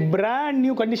laptop. Brand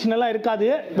new condition எல்லாம் இருக்காது.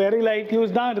 வெரி லைட்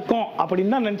யூஸ் தான் இருக்கும்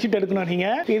அப்படின்னு தான் நினைச்சிட்டு எடுக்கணும் நீங்க.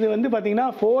 இது வந்து பாத்தீங்கன்னா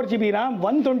 4GB RAM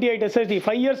 128 SSD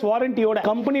 5 years வாரண்டியோட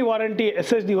company warranty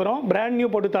SSD வரும். பிராண்ட் நியூ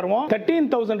போட்டு தருவோம்.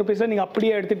 13,000 rupees நீங்க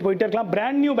அப்படியே எடுத்துட்டு போயிட்டே இருக்கலாம்.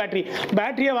 பிராண்ட் நியூ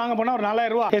பேட்டரியை வாங்க போனா ஒரு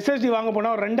 4,000 ரூபாய், SSD வாங்க போனா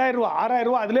ஒரு 2,000 ரூபாய் 6,000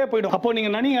 ரூபாய் அதிலே போய்டும். அப்போ நீங்க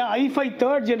நினைங்க i5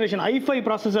 3rd generation i5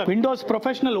 processor Windows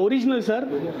professional original sir.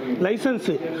 Licence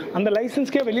அந்த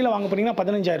லைசென்ஸ்க்கே வெளியில வாங்க போனீங்கன்னா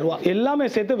 15,000 ரூபாய். எல்லாமே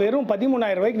சேர்த்து வெறும்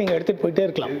 13,000 ரூபாய்க்கு நீங்க எடுத்துட்டு போயிட்டே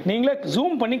இருக்கலாம். நீங்களே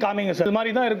ஜூம் பண்ணி காமிங்க சார். இது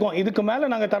மாதிரி தான் இருக்கும். இதுக்கு மேல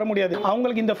நாங்க தர முடியாது.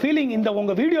 அவங்களுக்கு இந்த ஃபீலிங் இந்த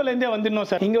உங்க வீடியோல இருந்தே வந்துடணும்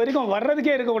சார். இங்க வரைக்கும்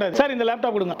வர்றதுக்கே இருக்க கூடாது சார். இந்த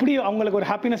லேப்டாப் கொடுங்க. அப்படி அவங்களுக்கு ஒரு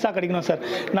ஹாப்பினஸா கிடைக்கணும் சார்.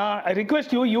 நான்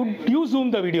request you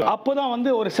zoom the video. அப்போதான் வந்து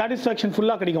ஒரு சாட்டிஸ்ஃபேக்ஷன்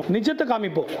ஃபுல்லா கிடைக்கும். நிஜத்தை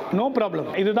காமிப்போம். No problem.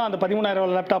 இதுதான் அந்த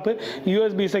 13,000 லேப்டாப்.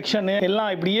 USB செக்ஷன்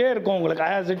எல்லாம் இப்படியே இருக்கும் உங்களுக்கு.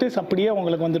 as it is அப்படியே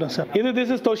உங்களுக்கு வந்துடும் சார். இது this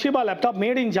is Toshiba laptop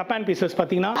made in Japan pieces.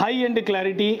 பாத்தீங்கன்னா high end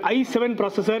clarity i7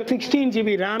 processor 16GB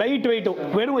RAM light weight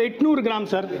வெறும் 800 கிராம்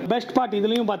சார். பெஸ்ட் பார்ட்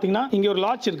இதுலயும் பாத்தீங்கன்னா இங்க ஒரு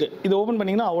லாட்ச் இருக்கு. இது ஓபன்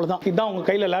பண்ணீங்கன்னா அவ்வளவுதான். இதுதான் உங்க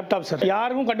கையில லேப்டாப் சார்.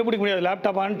 யாருக்கும் கண்டுபிடிக்க முடியாது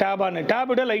laptop on tape on. Tape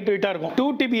விட லைட் வெயிட்டா இருக்கும்.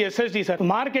 2TB SSD sir.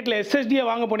 மார்க்கெட்ல SSD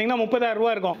வாங்க போனீங்கன்னா 30,000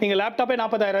 ரூபாய் இருக்கும். நீங்க லேப்டாப்பே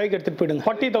 40,000 ரூபாய்க்கு எடுத்துட்டு போயிடுங்க.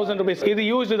 40,000 rupees. இது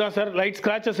யூஸ்டு தான் சார். லைட்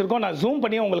ஸ்கிராச்சஸ் இருக்கும். நான் ஜூம்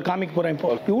பண்ணி உங்களுக்கு காமிக்க போறேன். இப்போ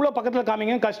இவ்வளவு பக்கத்துல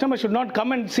காமிங்க. Customer should not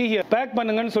come and see here. Back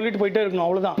பண்ணுங்கன்னு சொல்லிட்டு போயிட்டே இருக்கணும்.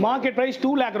 அவ்வளவுதான். Market price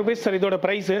 2 lakh rupees sir. இதோட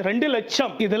பிரைஸ் 2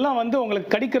 லட்சம். இதெல்லாம் வந்து உங்களுக்கு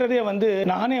கிடைக்கிறதே வந்து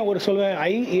நானே ஒரு சொல்வேன்,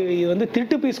 இது வந்து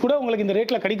திருட்டு பீஸ் கூட உங்களுக்கு இந்த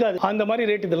ரேட்ல கிடைக்காது. அந்த மாதிரி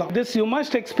ரேட் இதெல்லாம். This you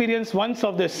must experience once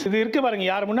of this. இது இருக்கு பாருங்க.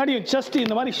 யார் முன்னாடி ஜஸ்ட்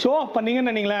இந்த மாதிரி ஷோ ஆஃப்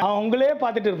பண்ணீங்கன்னு நீங்களே அவங்களே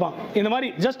பார்த்துட்டு இருப்பான். இந்த மாதிரி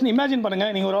ஜஸ்ட் இமேஜின் பண்ணுங்க.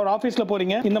 நீங்க ஒரு ஆபீஸ்ல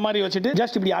போறீங்க, இந்த மாதிரி வச்சுட்டு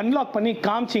ஜஸ்ட் இப்படி அன்லாக் பண்ணி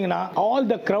காமிச்சீங்கன்னா ஆல்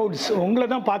தி கிரவுட்ஸ் உங்களை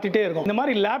தான் பார்த்துட்டே இருக்கும். இந்த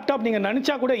மாதிரி லேப்டாப் நீங்க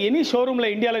நினைச்சா கூட எனி ஷோரூம்ல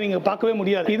இந்தியால நீங்க பார்க்கவே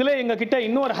முடியாது. இதுல எங்க கிட்ட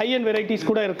இன்னொரு ஹை எண்ட் வெரைட்டிஸ்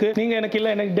கூட இருக்கு. நீங்க எனக்கு இல்ல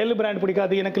எனக்கு டெல் பிராண்ட்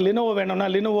பிடிக்காது, எனக்கு லினோவோ வேணும்னா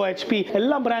லினோவோ, HP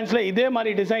எல்லா பிராண்ட்ஸ்ல இதே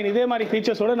மாதிரி டிசைன், இதே மாதிரி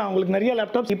ஃபீச்சர்ஸோட நான் உங்களுக்கு நிறைய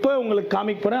லேப்டாப்ஸ் இப்போ உங்களுக்கு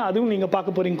காமிக்க போறேன். அதுவும் நீங்க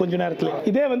பார்க்க போறீங்க கொஞ்ச நேரத்துல.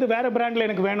 இதே வந்து வேற பிராண்ட்ல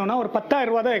எனக்கு வேணும்னா ஒரு 10,000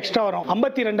 ரூபாய் தான் எக்ஸ்ட்ரா வரும்.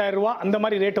 52,000 ரூபாய் அந்த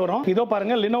மாதிரி ரேட் வரும். இதோ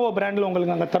பாருங்க லினோவோ பிராண்ட்ல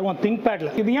உங்களுக்கு நாங்க தருவோம்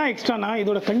ThinkPadல. இது ஏன் எக்ஸ்ட்ரானா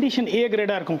இதோட கண்டிஷன் A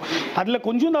கிரேடா இருக்கும். அதுல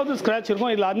கொஞ்சம்தாவது ஸ்கிராட்ச்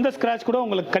இருக்கும். இதுல அந்த ஸ்கிராட்ச் கூட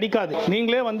உங்களுக்கு கிடைக்காது.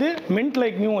 நீங்களே வந்து மின்ட்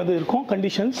லைக் நியூ அது இருக்கும்.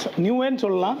 கண்டிஷன்ஸ் நியூன்னு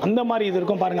சொல்லலாம். அந்த மாதிரி இது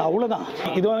இருக்கும் பாருங்க. அவ்வளவுதான்.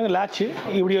 இது வந்து லாட்ச்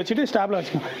இப்படி வச்சுட்டு ஸ்டாப்ல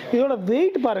வச்சுக்கோங்க. இதோட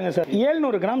வெயிட் பாருங்க சார்,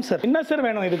 700 கிராம் சார். என்ன சார்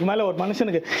வேணும் இதுக்கு மேல ஒரு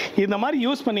மனுஷனுக்கு? இந்த மாதிரி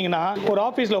யூஸ் பண்ணீங்கன்னா ஒரு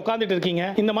ஆபீஸ்ல உட்கார்ந்துட்டு இருக்கீங்க,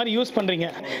 இந்த மாதிரி யூஸ் பண்றீங்க,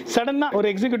 சடனா ஒரு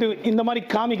எக்ஸிகியூட்டிவ் இந்த மாதிரி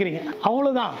காமிக்கிறீங்க,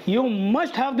 அவ்வளவுதான். You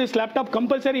must have this laptop.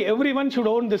 Compulsory everyone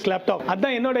should own this laptop.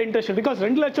 அதான் என்னோட இன்ட்ரெஸ்ட். பிகாஸ்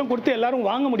 2 லட்சம் கொடுத்து எல்லாரும்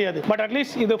வாங்க முடியாது. பட்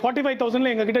அட்லீஸ்ட் இது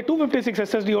 45,000ல எங்க கிட்ட 256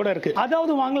 SSD ஓட இருக்கு.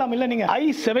 அதாவது வாங்கலாம் இல்ல நீங்க.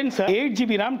 i7 sir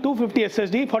 8GB RAM 250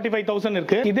 SSD 45,000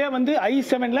 இருக்கு. இதே வந்து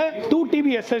i7ல 2TB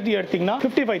SSD எடுத்தீங்கன்னா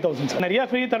 55,000 சார். நிறைய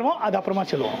ஃப்ரீ தருவோம். அது அப்புறமா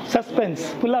சொல்லுவோம். சஸ்பென்ஸ்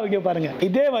ஃபுல்லா வீடியோ பாருங்க.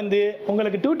 இதே வந்து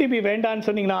உங்களுக்கு 2TB வேண்டாம்னு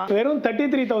சொன்னீங்கன்னா வெறும்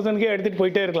 33,000 எடுத்துட்டு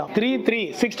போயிட்டே இருக்கலாம். 33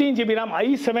 16GB RAM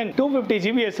i7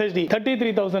 250GB SSD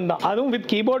 33,000 தான். அதுவும் வித்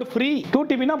கீபோர்ட் ஃப்ரீ.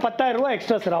 2TB னா 10,000 ரூபாய்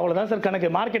எக்ஸ்ட்ரா சார். அவ்வளவுதான் சார் கணக்கு.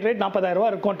 மார்க்கெட் ரேட் 40,000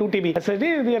 ரூபாய் இருக்கும் 2TB SSD.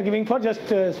 we are giving for just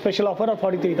special offer of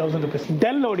 43,000 rupees.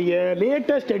 Dell உடைய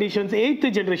latest editions 8th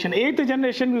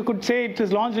generation we could say it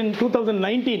is launched in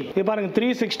 2019. இது பாருங்க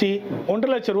 360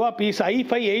 1 லட்சம் ரூபாய் piece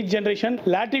i5 8th generation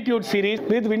latitude series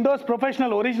with Windows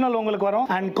Professional original உங்களுக்கு வரும்.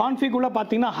 and config உள்ள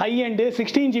பாத்தீங்கன்னா high end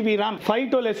 16GB RAM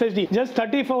 512 SSD just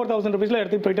 34,000 rupeesல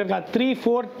எடுத்து போயிட்டே இருக்கலாம்.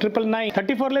 34,999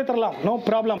 34ல தரலாம். no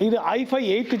problem. இது i5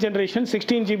 8th generation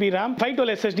 16GB RAM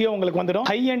 512 SSD உங்களுக்கு வந்துடும்.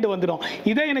 high end வந்துடும்.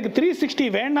 இதே எனக்கு 360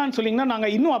 வேண்டாம்னு சொல்லிங்கன்னா நாங்க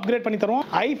இன்னும் அப்கிரேட் பண்ணி தருவோம்.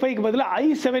 i5 க்கு பதிலா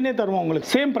i7 தருவோம் உங்களுக்கு.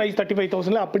 சேம் பிரைஸ்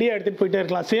 35,000ல அப்படியே எடுத்துட்டு போயிட்டே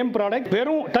இருக்கலாம். Same product.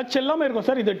 வெறும் டச் எல்லாமே இருக்கும்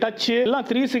சார். இது டச் எல்லாம்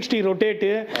 360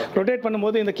 ரொட்டேட்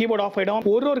பண்ணும்போது இந்த கீபோர்ட் ஆஃப் ஆயிடும்.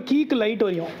 ஒரு கீக்கு லைட்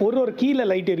வரும். ஒரு கீல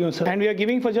லைட் எரியும் sir. and we are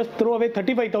giving for just throw away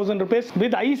 35,000 rupees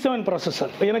with i7 processor.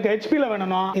 எனக்கு HP ல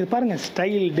வேணும்னா இது பாருங்க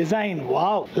ஸ்டைல் டிசைன்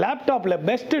வாவ். லேப்டாப்ல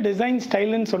பெஸ்ட் டிசைன்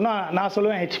ஸ்டைல்னு சொன்னா நான்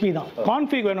சொல்லுவேன் HP தான்.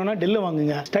 கான்ஃபிக் வேணும்னா டெல்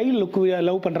வாங்குங்க. ஸ்டைல் லுக்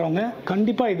லவ் பண்றவங்க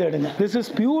கண்டிப்பா இதை எடுங்க. this is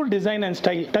pure design and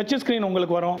style. Touch screen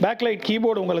உங்களுக்கு வரும். பேக் லைட்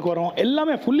கீபோர்டு உங்களுக்கு வரும்.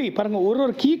 எல்லாமே ஃபுல்லி பாருங்க.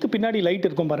 ஒரு கீக்கு பின்னாடி லைட்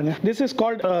இருக்கும் பாருங்க. this is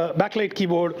called backlight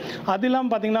keyboard. அதெல்லாம்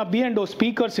பாத்தீங்கன்னா B&O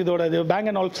ஸ்பீக்கர்ஸ் இதோட Bang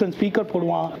 & Olufsen ஸ்பீக்கர்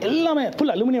போடுவான். எல்லாமே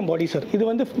ஃபுல் அலுமினியம் பாடி சார். இது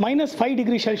வந்து -5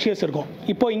 டிகிரி செல்சியஸ் இருக்கும்.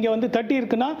 இப்போ இங்க வந்து 30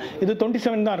 இருக்குன்னா இது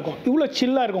 27 தான் இருக்கும். இவ்வளவு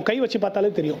சில்லா இருக்கும். கை வச்சு பார்த்தாலே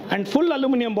தெரியும். and full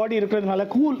அலுமினியம் பாடி இருக்கிறதுனால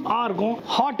கூல் இருக்கும்.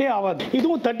 ஹாட்டே ஆகாது.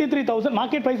 இதுவும் 33,000.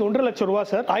 மார்க்கெட் பிரைஸ் 1 லட்சம் ரூபாய்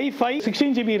sir. i5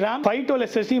 16GB RAM 512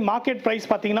 SSD market price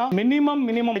பாத்தீங்கன்னா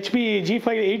minimum HP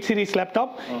G5 8 series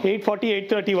laptop 840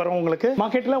 830 வரும் உங்களுக்கு.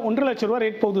 மார்க்கெட்ல 1 லட்சம் ரூபாய்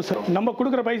ரேட் போகுது சார். நம்ம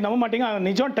கொடுக்குற பிரைஸ் நம்ப மாட்டீங்க.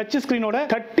 நிஜம் டச் ஸ்கிரீனோட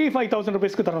 35,000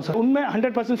 ரூபாய்க்கு தரோம் சார். உண்மை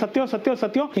 100%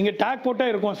 சத்தியம். இங்க டேக் போட்டே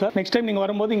இருக்கும் சார். நெக்ஸ்ட் டைம் நீங்க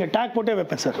வரும்போது இங்க டேக் போட்டே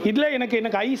வைப்பேன் சார். இதுல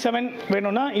எனக்கு i7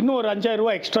 வேணும்னா இன்னும் ஒரு 5,000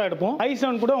 ரூபாய் எக்ஸ்ட்ரா எடுப்போம்.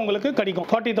 i7 கூட உங்களுக்கு கிடைக்கும்.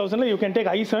 40,000ல you can take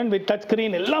i7 with touch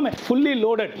screen எல்லாமே fully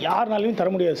loaded. யாருனாலும் தர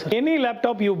முடியாது sir. any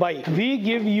laptop you buy we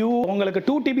give you உங்களுக்கு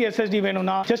 2TB SSD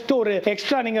வேணும்னா ஜஸ்ட் ஒரு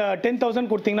எக்ஸ்ட்ரா நீங்க 10,000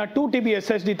 கொடுத்தீங்கன்னா 2TB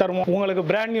SSD தருவோம். உங்களுக்கு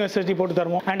பிராண்ட் நியூ SSD போட்டு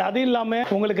தருவோம். and அது இல்லாம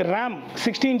உங்களுக்கு RAM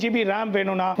 16GB RAM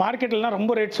வேணும்னா மார்க்கெட்ல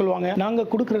ரொம்ப ரேட் சொல்லுவாங்க. நாங்க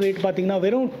கொடுக்குற ரேட் பாத்தீங்கன்னா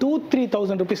வெறும்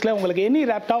 2-3,000 ரூபீஸ்ல உங்களுக்கு எனி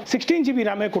லேப்டாப் 16GB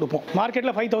RAM கொடுப்போம்.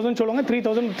 மார்க்கெட்ல 5,000 சொல்லுவாங்க.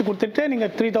 3,000 கொடுத்துட்டு நீங்க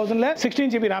 3,000ல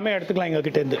 16GB RAM எடுத்துக்கலாம் எங்க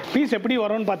கிட்ட இருந்து. பீஸ் எப்படி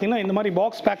வரும்னு பாத்தீங்கன்னா இந்த மாதிரி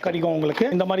பாக்ஸ் பேக் கிடைக்கும் உங்களுக்கு.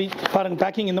 இந்த மாதிரி பாருங்க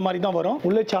பேக்கிங் இந்த மாதிரி தான் வரும்.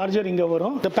 உள்ள சார்ஜர் இங்க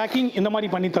வரும். இந்த பேக்கிங் இந்த மாதிரி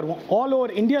பண்ணி தருவோம். ஆல்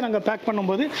ஓவர் இந்தியா நாங்க பேக்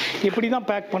பண்ணும்போது இப்படி தான்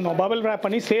பேக் பண்ணுவோம். பபிள் ராப்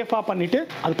பண்ணி சேஃபா பண்ணிட்டு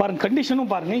அது பாருங்க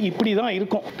கண்டிஷனும் பாருங்க இப்படி தான்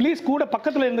இருக்கும். ப்ளீஸ் கூட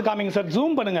பக்கத்துல இருந்து காமிங்க சார்.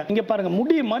 ஜூம் பண்ணுங்க. இங்க பாருங்க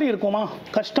முடி மாதிரி இருக்குமா?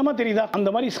 கஷ்டமா தெரியுதா? அந்த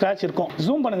மாதிரி ஸ்கிராட்ச் இருக்கும்.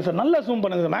 ஜூம் பண்ணுங்க சார். நல்லா ஜூம்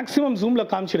பண்ணுங்க. Maximum ஜூம்ல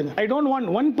காமிச்சிடுங்க. I don't want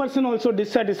one person also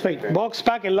dissatisfied. Box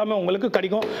pack எல்லாமே உங்களுக்கு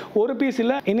கிடைக்கும். ஒரு பீஸ்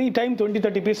இல்ல எனி டைம்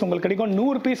 20-30 பீஸ் உங்களுக்கு கிடைக்கும்.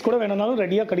 100 பீஸ் கூட வேணும்னாலும்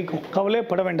ரெடியா கிடைக்கும்.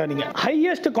 கவலைப்பட வேண்டாம் நீங்க.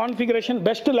 ஹையஸ்ட் கான்ஃபிகரேஷன்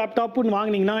பெஸ்ட் லேப்டாப்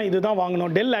வாங்குனீங்கன்னா இதுதான்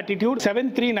வாங்கணும். Dell Latitude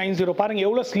 7390 பாருங்க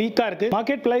எவ்வளவு ஸ்லீக்கா இருக்கு.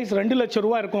 மார்க்கெட் பிரைஸ் 2 லட்சம்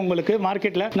ரூபாய் இருக்கும் உங்களுக்கு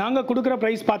மார்க்கெட்ல. நாங்க கொடுக்குற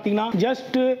பிரைஸ் பாத்தீங்கன்னா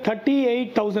just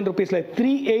 38,000 ரூபீஸ்ல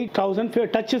 38,000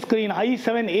 touch screen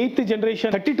i7 8th generation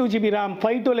 32GB RAM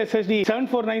 512 SSD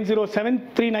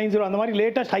 7490 6390 அந்த மாதிரி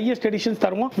லேட்டஸ்ட் ஹையஸ்ட் எடிஷன்ஸ்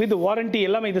தருவோம் வித் வாரண்டி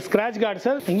எல்லாமே. இது ஸ்கிராச் கார்டு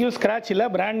சார், எங்கேயும் ஸ்கிராச் இல்ல,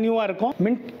 பிராண்ட் நியூவா இருக்கும்,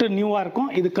 மின்ட் நியூவா இருக்கும்.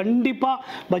 இது கண்டிப்பா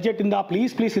பட்ஜெட் இருந்தா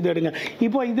ப்ளீஸ் இது எடுங்க.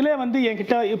 இப்போ இதுல வந்து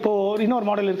என்கிட்ட இப்போ இன்னொரு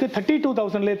மாடல் இருக்கு,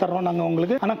 32,000லே தரோம் நாங்க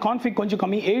உங்களுக்கு. ஆனா கான்ஃபிக் கொஞ்சம்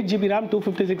கம்மி, 8GB RAM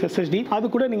 256 SSD. அது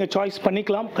கூட நீங்க சாய்ஸ்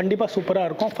பண்ணிக்கலாம். கண்டிப்பா சூப்பரா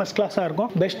இருக்கும், ஃபர்ஸ்ட் கிளாஸா இருக்கும்,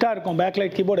 பெஸ்டா இருக்கும்.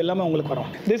 பேக்லைட் கீபோர்டு எல்லாமே உங்களுக்கு வரும்.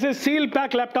 This is seal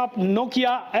pack laptop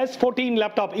Nokia S14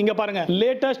 laptop. இங்க பாருங்க,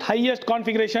 latest highest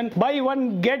configuration, buy one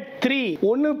get 3.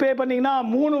 ஒன்னு பே பண்ணீங்கன்னா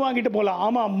 3 வாங்கிட்டு போலாம்.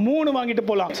 ஆமா 3 வாங்கிட்டு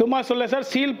போலாம். சும்மா சொல்ல sir,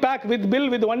 seal pack with bill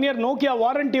with 1 year Nokia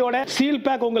வாரண்டியோட seal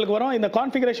pack உங்களுக்கு வரும். இந்த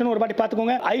கான்ஃபிகரேஷன் ஒரு வாட்டி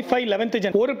பாத்துக்கோங்க. i5 11th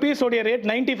gen. ஒரு பீஸ் உடைய ரேட்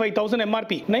 95,000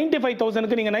 MRP.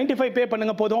 95,000க்கு நீங்க 95 பே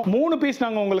பண்ணுங்க போதும். 3 பீஸ்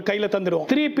நாங்க உங்களுக்கு கையில தந்துருவோம்.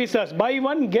 3 pieces buy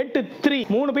one get 3.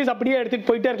 3 piece அப்படியே எடுத்துட்டு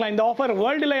போயிட்டே இருக்கலாம். இந்த ஆஃபர்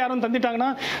வேர்ல்டுல யாரும் தந்துட்டாங்கன்னா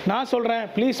நான் சொல்றேன்,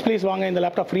 ப்ளீஸ் வாங்க, இந்த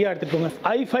லேப்டாப் ஃப்ரீயா எடுத்துட்டு போங்க.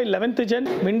 i5 11th gen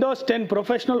Windows 10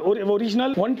 professional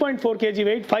original 1.4 kg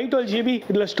weight 512GB.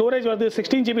 இதுல ஸ்டோரேஜ் வருது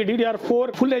 16GB DDR4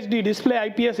 full HD display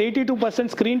IPS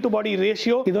 82% screen to body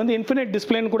ratio. இது வந்து infinite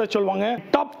display னு கூட சொல்வாங்க.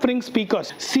 Top spring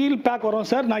speakers, seal pack வரும்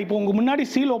சார். நான் இப்போ உங்க முன்னாடி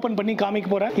சீல் ஓபன் பண்ணி காமிக்க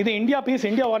போறேன். இது India piece,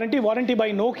 India warranty by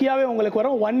நோக்கியாவே உங்களுக்கு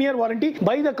வரும். 1 year warranty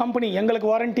by the company. எங்களுக்கு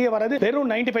வாரண்டியே வராது, வெறும்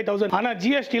 95,000. ஆனா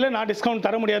GST ல நான் டிஸ்கவுண்ட்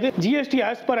தர முடியாது. GST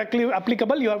as per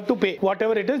applicable you have to pay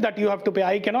whatever it is that you have to pay.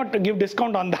 I cannot give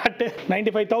discount on that.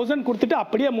 95,000 கொடுத்துட்டு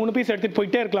அப்படியே 3 பீஸ் எடுத்துட்டு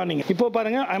போயிட்டே இருக்கலாம் நீங்க. இப்போ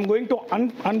பாருங்க, I am going to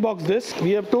unbox this.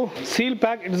 We have to seal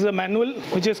pack. It is a manual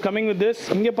which is coming with this.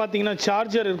 இங்க பாத்தீங்கன்னா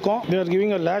சார்ஜர் இருக்கும். They are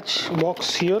giving a latch box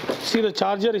here. See the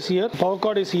charger is here, power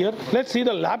cord is here. Let's see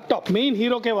the laptop. Main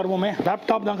hero K வருவோமே,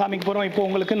 laptop தான் காமிக்க போறோம் இப்போ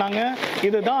உங்களுக்கு நாங்க.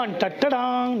 இதுதான்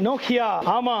டட்டடாங் நோக்கியா.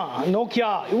 ஆமா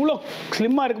நோக்கியா, இவ்வளவு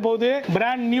ஸ்லிம்மா இருக்க போகுது.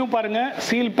 பிராண்ட் நியூ பாருங்க,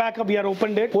 seal back we are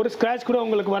opened it. ஒரு ஸ்கிராட்ச் கூட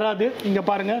உங்களுக்கு வராது. இங்க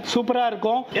பாருங்க, சூப்பரா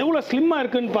இருக்கும். எவ்வளவு ஸ்லிம்மா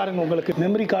இருக்குன்னு பாருங்க. உங்களுக்கு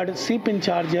மெமரி கார்டு, C-pin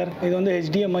சார்ஜர், இது வந்து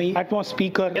HDMI, Atmos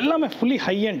ஸ்பீக்கர், எல்லாமே fully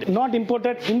high end, not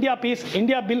imported, India piece,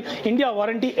 India bill, India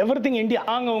warranty, everything India.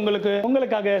 ஆங்க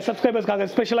உங்களுக்காக சப்ஸ்கிரைபர்ஸ்க்காக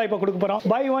ஸ்பெஷலா இப்ப கொடுக்க போறோம்.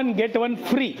 buy one get one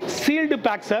free sealed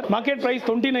pack sir. Market price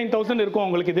 29,000 இருக்கும்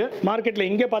உங்களுக்கு. இது மார்க்கெட்ல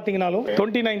எங்க பாத்தீங்கனாலும்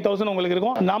 29,000 உங்களுக்கு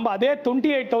இருக்கும். நாம அதே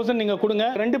 28,000 நீங்க கொடுங்க,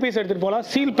 2 பீஸ் எடுத்துட்டு போலாம்.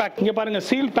 சீல் பேக் இங்க பாருங்க,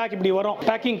 சீல் பேக் இப்படி வரும்.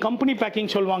 பேக்கிங் கம்பெனி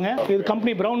பேக்கிங் சொல்வாங்க. இது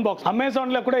கம்பெனி பிரவுன் பாக்ஸ்.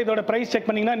 அமேசான்ல கூட இதோட பிரைஸ் செக்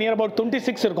பண்ணீங்கன்னா நியர் அபவுட்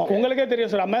 26 இருக்கும். உங்களுக்கே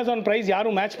தெரியும் சார், அமேசான் பிரைஸ்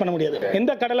யாரும் மேட்ச் பண்ண முடியாது.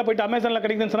 எந்த கடையில போயிட்டு அமேசான்ல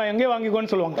கிடைக்குதுன்னு சொன்னா எங்கே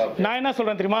வாங்கிக்கோன்னு சொல்லுவாங்க. நான் என்ன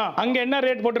சொல்றேன் தெரியுமா, அங்க என்ன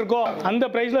ரேட் போட்டுருக்கோ அந்த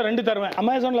பிரைஸ்ல 2 தருவேன்.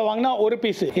 அமேசான்ல வாங்கினா 1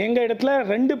 பீஸ், எங்க இடத்துல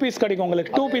 2 பீஸ் கிடைக்கும்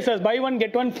உங்களுக்கு. 2 pieces buy one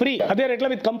get one free. அதே ரேட்ல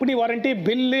வித் கம்பெனி வாரண்டி,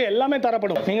 பில் எல்லாமே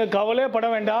தரப்படும். நீங்க கவலையே பட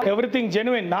வேண்டாம். Everything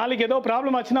genuine. நாளைக்கு ஏதோ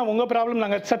ப்ராப்ளம் ஆச்சுன்னா உங்க ப்ராப்ளம்,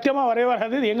 நாங்க சத்தியமா வரவே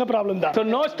வராது, எங்க ப்ராப்ளம் தான். So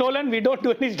no stolen, we don't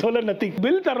do any stolen nothing.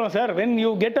 bill தரோம் sir. when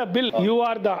you get a bill you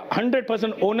are the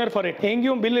 100% owner for it.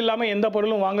 எங்கேயும் பில் இல்லாம எந்த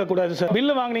பொருளும் வாங்க கூடாது சார்.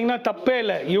 பில் வாங்குனீங்கன்னா தப்பே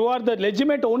இல்ல. you are the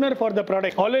legitimate owner for the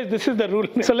product. always this is the rule.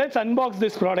 So let's unbox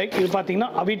this product. இது பாத்தீங்கன்னா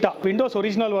Avita Windows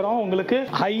original வரும் உங்களுக்கு.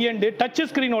 high end touch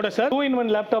screen ஓட சார்.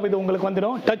 2-in-1 லேப்டாப் இது உங்களுக்கு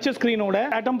வந்துடும். touch screen ஓட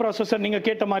Atom processor நீங்க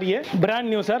கேட்ட மாதிரியே brand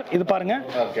new சார். இது பாருங்க,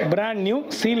 brand new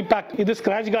seal pack. இது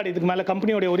scratch guard, இதுக்கு மேல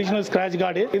கம்பெனியோட ஒரிஜினல் scratch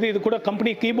guard. இது கூட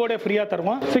கம்பெனி கீபோர்டே ஃப்ரீயா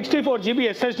தருவோம். 64GB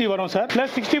SSD வரும் சார்.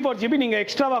 பிளஸ் 64GB நீங்க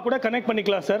எக்ஸ்ட்ராவா கூட கனெக்ட்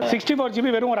பண்ணிக்கலாம் சார். 64GB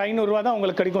வெறும் ஒரு 500 ரூபாய் தான்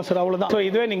உங்களுக்கு கிடைக்கும் சார், அவ்வளவுதான். சோ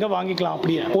இதுவே நீங்க வாங்கிக்கலாம்.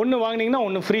 அப்படியே ஒன்னு வாங்குனீங்கன்னா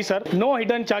ஒன்னு free sir. No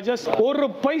hidden charges, ஒரு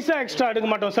பைசா எக்ஸ்ட்ரா எடுக்க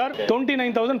மாட்டோம் சார்.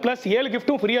 29,000 பிளஸ் 7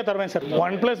 கிஃப்ட்டும் ஃப்ரீயா தருவேன் சார்.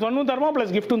 1+1 தருவோம்,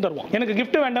 பிளஸ் கிஃப்ட்டும் தருவோம். எனக்கு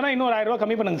கிஃப்ட் வேண்டாம்னா இன்னும் 1000 ரூபாய்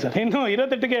கம்மி பண்ணுங்க சார். இன்னும்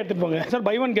 28க்கே எடுத்துட்டு போங்க sir.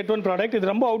 buy one get one product.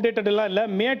 இது ரொம்ப அவுடேட்டட் எல்லாம் இல்ல,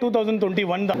 மே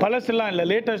 2021 தான், பழசு எல்லாம் இல்ல,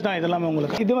 லேட்டஸ்ட் தான் இதெல்லாம்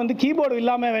உங்களுக்கு. இது வந்து கீபோர்டு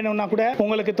இல்லாம வேணும்னா கூட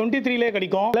உங்களுக்கு 23லே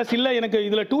கிடைக்கும். பிளஸ் இல்ல எனக்கு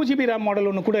இதுல 2GB RAM மாடல்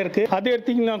ஒன்னு கூட இருக்கு, அது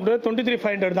எடுத்தீங்கன்னா கூட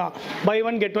 23,500 தான். buy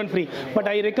one get one free. But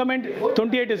I recommend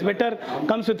 28 is better,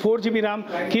 comes with 4GB RAM,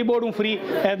 கீபோர்டும் free.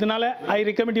 அதனால I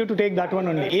recommend you to take that one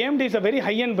only. AMD is a very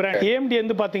high end brand. AMD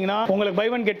வந்து பாத்தீங்கன்னா உங்களுக்கு buy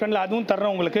one get one ல அதுவும்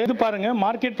தர்றோம் உங்களுக்கு. இது பாருங்க,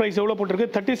 மார்க்கெட் பிரைஸ் எவ்வளவு போட்டுருக்கு,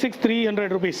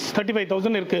 36,300 rupees,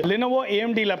 35,000 இருக்கு. Lenovo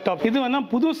AMD laptop. இது வந்து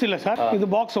புதுசு இல்ல சார், இது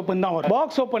பாக்ஸ் ஓபன் தான் வரும்.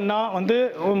 பாக்ஸ் ஓபன்னா வந்து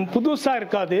புதுசா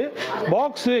இருக்காது.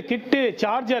 பாக்ஸ், கிட்,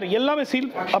 சார்ஜர் எல்லாமே சீல்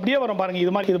அப்படியே வரும் பாருங்க.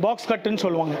 இது மாதிரி இது பாக்ஸ் கட்னு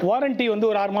சொல்லுவாங்க. வாரண்டி வந்து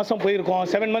ஒரு 6 மாசம் போயிருக்கும்,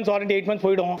 7 months வாரண்டி, 8 months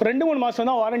போய்டும். 2-3 மாசம்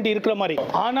தான் வாரண்டி இருக்கிற மாதிரி.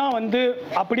 ஆனா வந்து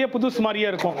அப்படியே புதுசு மாதிரியே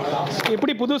இருக்கும்.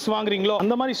 எப்படி புதுசு வாங்குறீங்களோ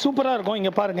அந்த மாதிரி சூப்பரா இருக்கும்.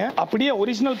 இங்க பாருங்க, அப்படியே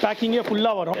ஒரிஜினல் பேக்கிங்கே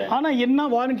ஃபுல்லா வரும். ஆனா என்ன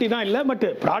வாரண்டி தான் இல்ல, but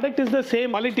product is the same,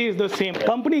 quality is the same.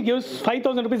 Company gives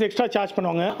 5,000 rupees extra charge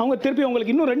பண்ணுவாங்க. அவங்க திருப்பி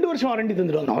உங்களுக்கு இன்னும் 2 வருஷம் வாரண்டி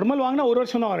தந்துருவாங்க. நார்மல் வாங்கினா 1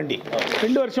 வருஷம் தான் வாரண்டி,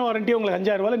 2 வருஷம் வாரண்டி உங்களுக்கு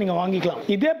 5,000 ரூபாயில நீங்க வாங்கிக்கலாம்.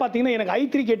 இதே பாத்தீங்கன்னா எனக்கு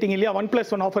i3 கேட்டிங்க இல்லையா,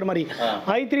 1+1 ஆஃபர் மாதிரி.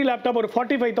 i3 லேப்டாப் ஒரு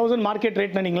 45,000 மார்க்கெட்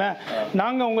ரேட் நினைங்களா,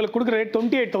 நாங்க உங்களுக்கு கொடுக்குற ரேட்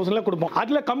 28,000ல கொடுப்போம்.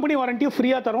 அதுல கம்பெனி வாரண்டி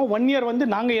ஃப்ரீயா தரோம். 1 இயர் வந்து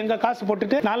நாங்க எங்க காசு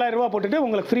போட்டுட்டு 4,000 ரூபாய் போட்டுட்டு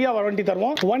உங்களுக்கு ஃப்ரீயா வாரண்டி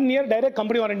தருவோம். 1 இயர் டைரக்ட்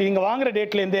கம்பெனி வாரண்டி. நீங்க வாங்குற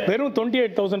டேட்ல இருந்து வெறும்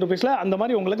 28,000 rupeesல அந்த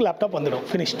மாதிரி உங்களுக்கு லேப்டாப் வந்துடும்.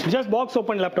 Finished. Just box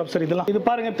open laptop sir இதெல்லாம். இது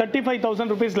பாருங்க, 35,000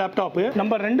 rupees லேப்டாப்.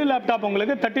 நம்பர் 2 லேப்டாப்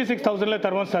உங்களுக்கு 36,000ல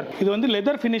தருவோம் சார். இது வந்து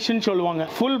லெதர் ஃபினிஷ்னு சொல்லுவாங்க.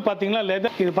 ஃபுல் பாத்தீங்கன்னா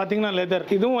லெதர், இது பாத்தீங்கன்னா லெதர்.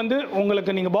 இதுவும் வந்து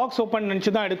உங்களுக்கு நீங்க பாக்ஸ் ஓபன்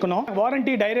நினைச்சு தான் எடுக்கணும்.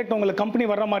 வாரண்டி டைரக்ட் உங்களுக்கு கம்பெனி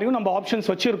வர்ற மாதிரியும் நம்ம ஆப்ஷன்ஸ்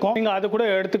வச்சிருக்கோம். நீங்க அது கூட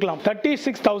எடுத்துக்கலாம்.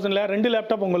 36,000ல 2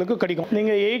 லேப்டாப் உங்களுக்கு கிடைக்கும்.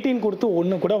 நீங்க 18 கொடுத்து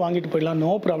ஒன்னு கூட வாங்கிட்டு போயிடலாம்.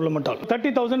 No problem at all.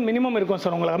 30,000 minimum இருக்கும்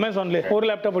சார் உங்களுக்கு அமேசான்ல ஒரு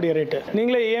லேப்டாப் உடைய ரேட்.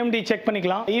 நீங்களே AMD செக்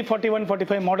பண்ணிக்கலாம்.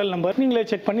 E4145 மாடல் நம்பர் நீங்களே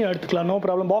செக் பண்ணி எடுத்துக்கலாம். No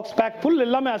problem. Box bag full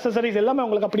எல்லாமே அக்சஸரீஸ் எல்லாமே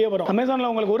உங்களுக்கு அப்படியே வரும். அமேசான்ல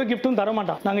உங்களுக்கு ஒரு கிஃப்ட்டும் தர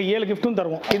மாட்டான். நாங்க 7 கிஃப்ட்டும்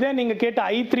தருவோம். இதே நீங்க கேட்ட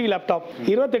i3 லேப்டாப்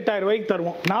 28,000 ரூபாய்க்கு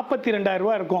தருவோம். 42,000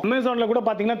 ரூபாய் இருக்கும். அமேசான்ல கூட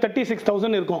பாத்தீங்கன்னா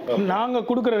 36,000 இருக்கும். நாங்க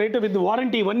கொடுக்குற rate with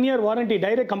warranty 1 year warranty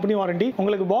direct company warranty.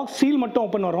 உங்களுக்கு பாக்ஸ் சீல் மட்டும்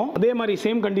ஓபன் வரும். அதே மாதிரி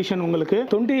சேம் கண்டிஷன் உங்களுக்கு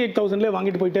 28,000ல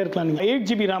வாங்கிட்டு போயிட்டே இருக்கலாம். நீங்க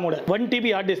 8GB RAM ஓட 1TB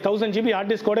hard disk 1000GB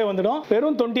hard disk கூட வந்துடும்.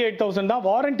 வெறும் 28,000 தான்.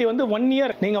 வாரண்டி வந்து 1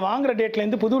 இயர். நீங்க வாங்குற டேட்ல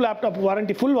இருந்து புது லேப்டாப்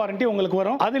வாரண்டி ஃபுல் வாரண்டி உங்களுக்கு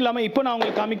வரும். அது இல்லாம இப்போ நான்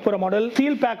உங்களுக்கு காமிக்க போற model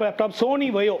seal back laptop Sony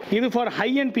Vaio. இது ஃபார் ஹை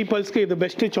எண்ட் பீப்பிள்ஸ்க்கு இது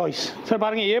பெஸ்ட் சாய்ஸ். சார்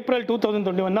பாருங்க ஏப்ரல்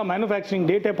 2021 தான் மேனுஃபேக்சரிங்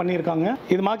டேட்டே பண்ணிருக்காங்க.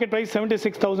 இது மார்க்கெட் பிரைஸ்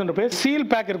 76,000 ரூபாய். சீல்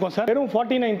பேக் இருக்கும் சார். வெறும்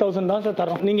 49,000 தான் சார்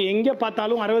தரோம். நீங்க எங்க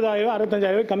பார்த்தாலும் 60,000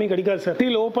 65,000 கம்மி கிடைக்காது சார்.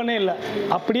 சீல் ஓபனே இல்ல.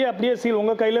 அப்படியே சீல்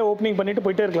உங்க கையில ஓபனிங் பண்ணிட்டு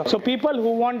போயிட்டே இருக்கலாம். So people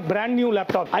who want brand new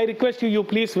laptop, I request you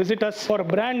please visit us for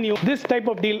brand new. This type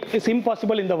of deal is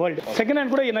impossible in the world. Second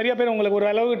hand கூட நிறைய பேர் உங்களுக்கு ஒரு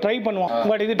அளவு ட்ரை பண்ணுவாங்க.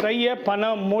 பட் இது ட்ரையே பண்ண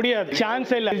முடியாது.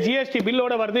 சான்ஸே இல்ல. GST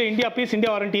பில்லோட வருது. இந்தியா பீஸ்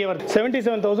இந்தியா வாரண்டியே வருது.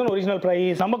 77,000 ஒரிஜினல்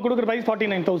பிரைஸ். நம்ம கொடுக்குற பிரைஸ்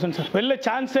 49,000 சார். வெளில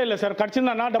சான்ஸே இல்ல சார்.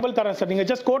 கட்சினா நான் டபுள் தரேன் சார். நீங்க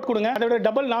ஜஸ்ட் கோட் கொடுங்க. அதோட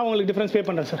டபுள் நான் உங்களுக்கு டிஃபரன்ஸ் பே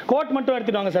பண்றேன் சார். கோட் மட்டும்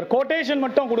எடுத்துட்டு வாங்க சார். கோட்டேஷன்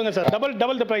மட்டும் கொடுங்க sir.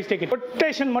 Double the price take it.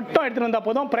 Quotation மட்டும் எடுத்துட்டு வந்தா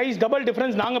போதும். பிரைஸ் டபுள்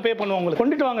டிஃபரன்ஸ் நாங்க பே பண்ணுவோம் உங்களுக்கு.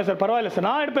 கொண்டுட்டு வாங்க சார். பரவாயில்லை சார்.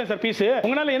 நான் எடுப்பேன் சார் பீஸ்.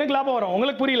 உங்களால எனக்கு லாபம் வரும்.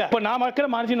 உங்களுக்கு புரியல. இப்போ நான் வைக்கிற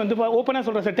மார்ஜின் வந்து ஓபனா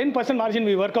சொல்றேன் sir. 10% margin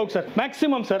we work out sir.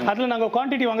 Maximum sir. அதுல நாங்க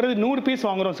குவாண்டிட்டி வாங்குறது 100 பீஸ்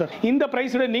வாங்குறோம் சார். இந்த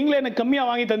பிரைஸ் விட நீங்களே எனக்கு கம்மியா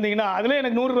வாங்கி தந்தீங்கன்னா அதுல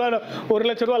எனக்கு 100 ரூபாய் 1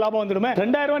 லட்சம் ரூபாய் லாபம் வந்துடுமே.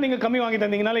 2,000 ரூபாய் நீங்க கம்மி வாங்கி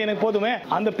தந்தீங்கனால எனக்கு போதுமே.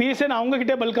 அந்த பீஸை நான் அவங்க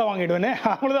கிட்டே பல்கா வாங்கிடுவேன்.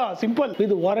 அவ்வளவுதான் சிம்பிள்.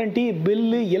 இது வாரண்டி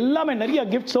பில் எல்லாமே நிறைய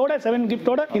கிஃப்ட்ஸோட 7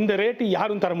 கிஃப்டோட இந்த ரேட்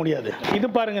யாரும் தர முடியாது. இது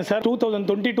பாருங்க சார்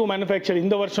 2022 மேனுஃபேக்சர்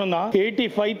இந்த வருஷம் தான்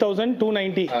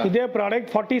 85,290. இதே ப்ராடக்ட்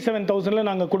 47,000ல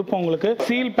நாங்க கொடுப்போம் உங்களுக்கு.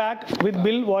 Seal back with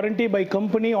bill warranty by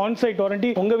company on site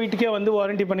warranty உங்க வீட்டுக்கே வந்து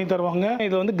வாரண்டி பண்ணி தருவாங்க.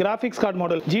 இது வந்து graphics card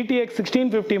model GTX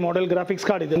 1650 model graphics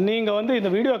card. இது நீங்க வந்து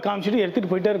இந்த வீடியோ காமிச்சிட்டு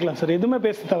எடுத்துட்டு போயிட்டே இருக்கலாம் சார். எதுவுமே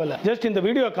பேச தேவையில்ல. ஜஸ்ட் இந்த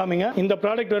வீடியோ காமிங்க. இந்த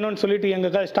ப்ராடக்ட் வேணும்னு சொல்லிட்டு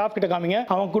எங்க ஸ்டாஃப் கிட்ட காமிங்க.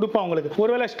 அவன் கொடுப்பான் உங்களுக்கு.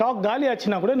 ஒருவேளை ஸ்டாக் காலி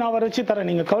ஆச்சுன்னா கூட நான் வர வச்சு தரேன்.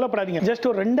 நீங்க கவலைப்படாதீங்க. ஜஸ்ட்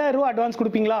ஒரு 2,000 ரூபாய் அட்வான்ஸ்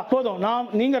கொடுப்பீங்களா போதும்.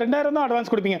 நீங்க 2,000 தான்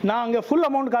அட்வான்ஸ் கொடுப்பீங்க. நான் அங்க ஃபுல்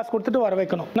அமௌண்ட் காசு கொடுத்துட்டு வர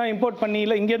வைக்கணும். நான் இம்போர்ட் பண்ணி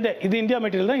இல்ல இங்க இருந்து இது இந்தியா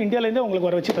மெட்டீரியல் தான். இந்தியால இருந்து உங்களுக்கு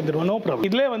வர வச்சு தந்துருவோம். No problem.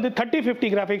 இதுல வந்து 3050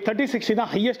 கிராபிக் 3060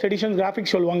 தான் ஹையஸ்ட் எடிஷன்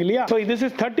கிராபிக்ஸ் சொல்லுவாங்க இல்லையா. So this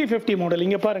is 3050 model.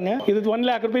 இங்க பாருங்க இது 1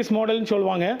 lakh rupees மாடல்னு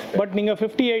சொல்லுவாங்க. பட் நீங்க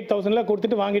 58,000ல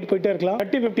கொடுத்துட்டு வாங்கிட்டு போயிட்டே இருக்கலாம்.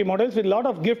 3050 models with lot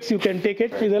of gifts you can take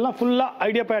it. இதெல்லாம் ஃபுல்லா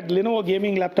IdeaPad Lenovo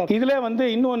கேமிங் லேப்டாப். இதுல வந்து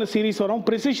இன்னொரு சீரிஸ் வரும்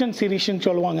Precision சீரிஸ்னு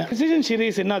சொல்லுவாங்க. Precision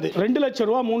சீரிஸ் என்னது 2 லட்சம்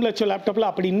ரூபாய் 3 லட்சம் லேப்டாப்ல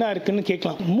அப்படி என்ன இருக்குன்னு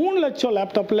கேட்கலாம். 3 லட்சம்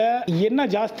லேப்டாப்ல என்ன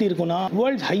ஜாஸ்தி இருக்குன்னா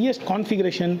world's highest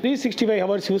configuration 365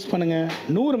 hours use பண்ணுங்க.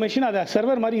 100 மெஷின் அதை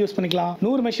சர்வர் மாதிரி யூஸ் பண்ணிக்கலாம்.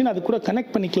 100 மெஷின் அது கூட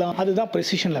கனெக்ட் பண்ணிக்கலாம். அதுதான்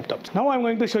Precision laptop. Now I am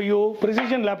going to show you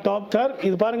Precision laptop. Sir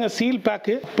இது பாருங்க சீல்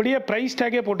பேக் அப்படியே பிரைஸ்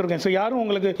டேக்கே போட்டுருக்கேன். சோ யாரும்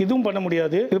உங்களுக்கு இதுவும் பண்ண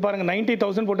முடியாது. இது பாருங்க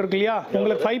 90,000 போட்டுருக்கு இல்லையா.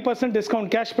 உங்களுக்கு 5% டிஸ்கவுண்ட்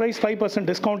கேஷ் பிரைஸ் 5%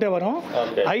 டிஸ்கவுண்டே வரும்.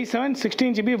 i7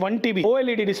 16GB 1TB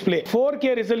OLED display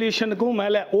 4K ரெசல்யூஷனுக்கும்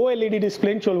மேல OLED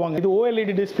டிஸ்ப்ளேன்னு சொல்லுவாங்க. இது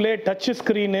OLED display touch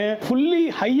screen fully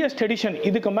highest edition.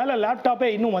 இதுக்கு மேல லேப்டாப்பே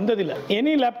இன்னும் வந்ததில்லை.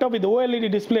 எனி லேப்டாப் இது OLED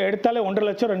டிஸ்ப்ளே எடுத்தாலே 1.5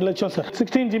 லட்சம் 2 லட்சம் sir.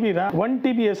 16GB RAM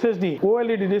 1TB SSD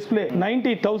OLED display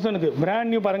 90,000க்கு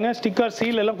brand new. பாருங்க ஸ்டிக்கர்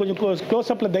சீல் எல்லாம் கொஞ்சம்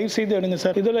க்ளோஸ் அப்ல தயவு செய்து எடுங்க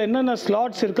சார். இதுல என்னென்ன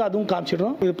ஸ்லாட்ஸ் இருக்கு அதுவும்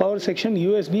காமிச்சிடுறோம். இது பவர் செக்ஷன்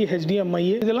USB HDMI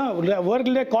இதெல்லாம்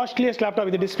வேர்ல்ட்ல காஸ்ட்லியஸ்ட் லேப்டாப்.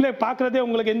 இது டிஸ்ப்ளே பார்க்கறதே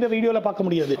உங்களுக்கு எந்த வீடியோல பார்க்க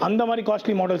முடியாது. அந்த மாதிரி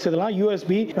காஸ்ட்லி மாடல்ஸ் இதெல்லாம்.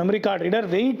 USB மெமரி கார்டு ரீடர்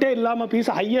வெயிட்டே இல்லாம பீஸ்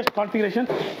ஹையஸ்ட் கான்ஃபிகரேஷன்.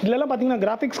 இதெல்லாம் பாத்தீங்கன்னா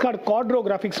கிராபிக்ஸ் கார்டு குவாட்ரோ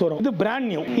கிராபிக்ஸ் வரும். இது பிராண்ட்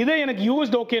நியூ. இதே எனக்கு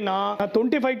யூஸ்ட் ஓகேனா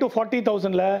 25 to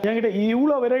 40,000ல என்கிட்ட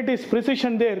இவ்ளோ வெரைட்டிஸ்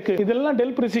Precision தே இருக்கு. இதெல்லாம்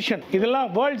Dell Precision. இதெல்லாம்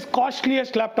வேர்ல்ட்ஸ்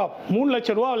காஸ்ட்லியஸ்ட் லேப்டாப். 3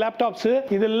 லட்சம் ரூபாய் லேப்டாப்ஸ்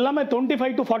இது எல்லாமே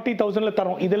 25 to 40,000ல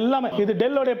தரோம். இது எல்லாமே இது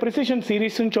Dell ஓட Precision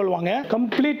சீரிஸ்னு சொல்லுவாங்க.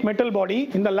 Complete metal body.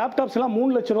 இந்த லேப்டாப்ஸ் எல்லாம் 3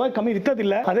 லட்சம் ரூபாய் கம்மி வித்தது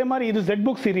இல்ல. அதே மாதிரி இது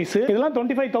ZBook சீரிஸ். இதெல்லாம்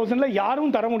 25,000ல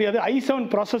யாரும் தர முடியாது. i7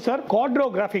 processor quattro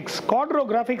graphics. Quattro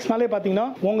கிராபிக்ஸ்னாலே பாத்தீங்கன்னா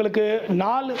உங்களுக்கு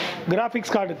 4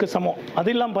 கிராபிக்ஸ் கார்டுக்கு சமம். அது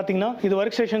இல்லாம பாத்தீங்கன்னா இது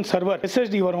ஒர்க் ஸ்டேஷன் சர்வர்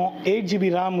SSD வரும். 8GB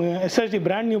RAM SSD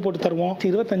brand new போட்டு தருவோம்.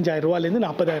 25,000 ரூபாயில இருந்து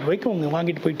 40,000 ரூபாய்க்கு உங்க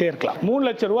வாங்கிட்டு போயிட்டே இருக்கலாம். 3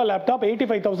 லட்சம் ரூபாய் லேப்டாப்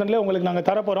 85,000ல உங்களுக்கு நாங்க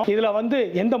தர போறோம். இதுல வந்து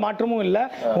எந்த மாற்றமும் இல்ல.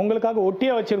 உங்களுக்காக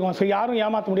ஒட்டியே வச்சிருக்கோம். சோ யாரும்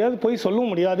ஏமாத்த முடியாது. போய்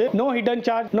சொல்லவும் முடியாது. No hidden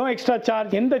charge no extra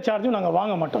charge. எந்த சார்ஜும் நாங்க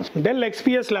வாங்க மாட்டோம். Dell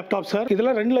XPS laptop sir.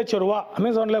 இதுல 2 லட்சம் ரூபாய்.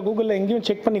 அமேசான்ல கூகுள்ல எங்கேயும்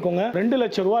செக் பண்ணிக்கோங்க. 2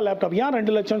 லட்சம் ரூபாய் லேப்டாப். ஏன்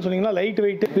 2 லட்சம் சொன்னீங்கன்னா light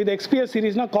weight. With XPS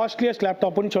சீரிஸ்னா costliest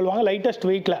லேப்டாப்னு சொல்லுவாங்க. லைட்டஸ்ட்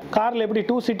வெயிட்ல கார்ல எப்படி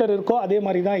 2 சீட்டர் இருக்கோ அதே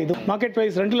மாதிரி தான் இது. மார்க்கெட்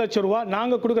பிரைஸ் 2 லட்சம் ரூபாய்.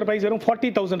 நாங்க கொடுக்குற பிரைஸ் வெறும்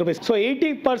 40,000 ரூபாய். So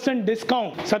 80%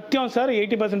 discount. சத்யம் சார்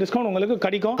 80% டிஸ்கவுண்ட் உங்களுக்கு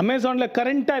கிடைக்கும். அமேசான்ல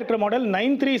கரண்டா இருக்கிற மாடல்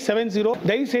 9370.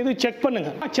 தயவு செய்து செக் பண்ணுங்க.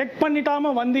 செக்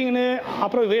பண்ணிட்டாம வந்தீங்கன்னு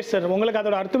அப்புறம் வேஸ்ட் சார். உங்களுக்கு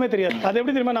அதோட அர்த்தமே தெரியாது. அது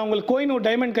எப்படி தெரியுமா, நான் உங்களுக்கு கோயினூர்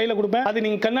டைமண்ட் கையில கொடுப்பேன், அது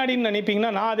நீங்க கண்ணாடின்னு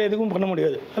நினைப்பீங்கன்னா நான் அதை எதுவும் பண்ண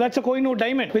முடியாது. That's a Kohinoor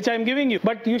diamond which I am giving you,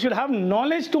 but you should have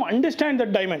knowledge to understand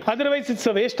that diamond, otherwise it's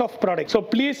a waste of product. So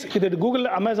please இது Google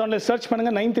Amazonல சர்ச்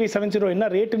பண்ணுங்க, 9370 என்ன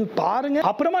ரேட்னு பாருங்க,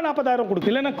 அப்புறமா 40000 கொடுங்க,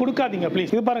 இல்லனா கொடுக்காதீங்க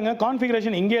ப்ளீஸ். இது பாருங்க,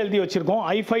 கான்ஃபிகரேஷன் இங்கே எழுதி வச்சிருக்கோம்.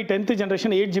 i5 10th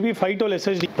generation 8GB 512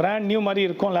 SSD brand new மாதிரி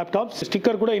இருக்கும் லேப்டாப்.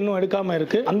 ஸ்டிக்கர் கூட இன்னும் எடுக்காம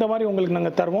இருக்கு. அந்த மாதிரி உங்களுக்கு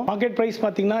நாங்க தருவோம். மார்க்கெட் பிரைஸ்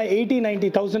பாத்தீங்கன்னா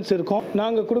 80-90,000 இருக்கும்.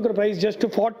 நாங்க கொடுக்குற பிரைஸ் ஜஸ்ட்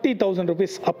 40,000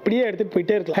 rupees. அப்படியே எடுத்துட்டு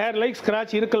போயிட்டே இருக்கலாம். ஹேர் லைக்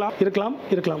ஸ்கிராட்ச்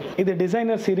இருக்கலாம். இது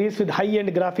designer series with high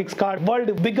end graphics card,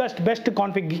 world biggest best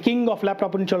config, king of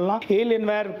லேப்டாப்னு சொல்லலாம்.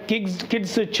 ஏலியன்வேர்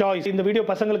கிட்ஸ் சாய்ஸ். இந்த வீடியோ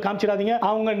பசங்களுக்கு காமிச்சிடாதீங்க,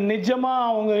 அவங்க நிஜமா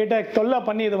அவங்க கிட்ட தொல்லை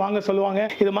பண்ணி இது வாங்க சொல்லுவாங்க.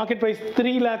 இது market price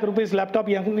 3 lakh rupees laptop.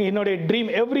 என்னோட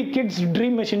dream, every kids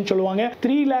dream machine சொல்லுவாங்க.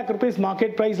 3 lakh rupees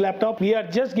market price laptop. we are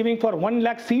just giving for 1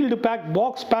 lakh sealed pack,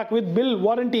 box pack with bill,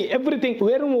 warranty, everything.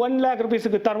 வெறும் 1 lakh rupees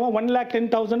க்கு தருவோம்.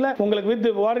 1,10,000ல உங்களுக்கு with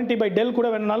warranty by Dell கூட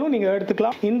வேணும்னாலும் நீங்க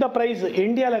எடுத்துக்கலாம். இந்த பிரைஸ்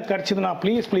இந்தியால கிடைச்சதுனா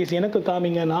ப்ளீஸ் எனக்கு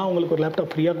காமிங்க, நான் உங்களுக்கு ஒரு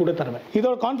லேப்டாப் ஃப்ரீயா கூட தருவேன்.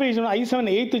 இதோட configuration i7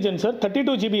 8th gen sir,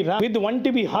 32GB RAM with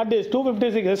 1TB hard disk,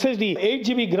 256 SSD,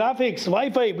 8GB graphics,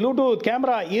 Wi-Fi, Bluetooth,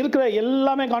 camera இருக்கிற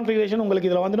எல்லாமே கான்ஃபிகரேஷன் உங்களுக்கு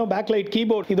இதுல வந்துடும். Backlight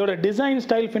keyboard. இதோட design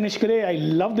style ஃபினிஷ்க்கே I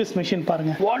love this machine.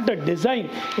 பாருங்க, வாட் a டிசைன்.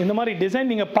 இந்த மாதிரி டிசைன்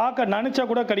நீங்க பார்க்க நினைச்சா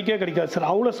கூட கிடைக்காது சார்.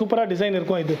 அவ்வளவு சூப்பரா டிசைன்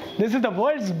இருக்கும். இது this is the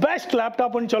world's best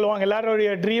laptop னு சொல்லுவாங்க,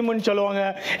 எல்லாரோட ட்ரீம் னு சொல்லுவாங்க.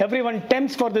 everyone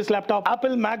tempts for this laptop.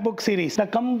 Apple MacBook series, the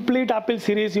complete Apple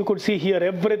series you could see here.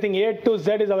 everything A to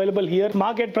Z is available here.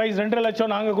 market price 2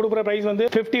 லட்சம். நாங்க கொடுக்குற price வந்து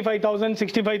 55,000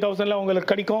 65,000ல உங்களுக்கு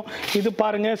கிடைக்கும். இது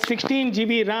பாருங்க,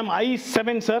 16GB RAM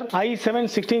i7 sir, i7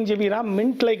 16GB RAM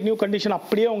mint like new condition,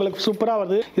 அப்படியே உங்களுக்கு சூப்பரா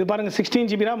வருது. இது பாருங்க,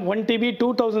 16GB RAM 1TB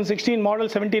 2016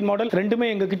 model 17 model ரெண்டுமே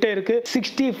எங்க கிட்ட இருக்கு.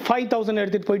 65,000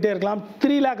 எடுத்துட்டு போயிட்டே இருக்கலாம்.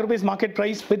 3 lakh rupees market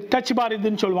price with touch பார்.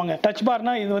 இதுன்னு சொல்லுவாங்க, டச்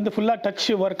பார்னா இது வந்து ஃபுல்லா டச்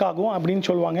ஒர்க் ஆகும் அப்படின்னு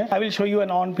சொல்லுவாங்க. I will show you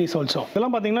an on piece also.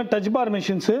 இதெல்லாம் பாத்தீங்கன்னா டச் பார்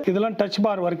மெஷின்ஸ், இதெல்லாம் டச்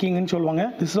பார் வர்க்கிங்னு சொல்லுவாங்க.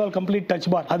 this is all complete touch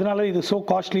bar, அதனால இது so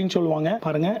costly னு சொல்லுவாங்க.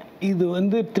 பாருங்க, இது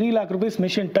வந்து 3 lakh rupees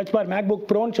மெஷின், டச் பார் MacBook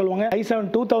Pro னு சொல்லுவாங்க. i7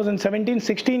 2017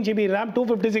 16GB RAM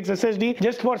 256 SSD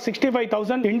just for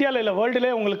 65,000. இந்தியால இல்ல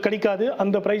வேர்ல்டுல உங்களுக்கு கிடைக்காது.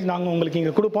 அந்த பிரைஸ் நாங்க உங்களுக்கு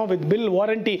இங்க கொடுப்போம் with bill,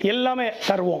 warranty எல்லாமே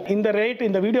தருவோம். இந்த ரேட்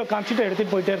இந்த வீடியோ காமிச்சிட்டு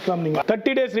எடுத்துட்டு போயிட்டே இருக்கலாம். நீங்க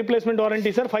 30 days replacement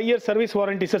warranty sir, 5 years service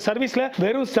warranty sir. சர்வீஸ்ல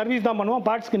வெறும் சர்வீஸ் தான் பண்ணுவோம்,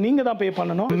 பார்ட்ஸ்க்கு நீங்க தான் பே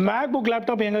பண்ணணும். MacBook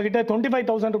லேப்டாப் எங்க கிட்ட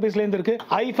 25,000 rupeesல இருந்து இருக்கு.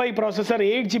 i5 processor,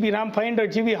 8GB RAM,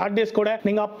 500GB hard disk கூட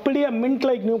நீங்க அப்படியே mint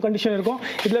like new condition இருக்கும்.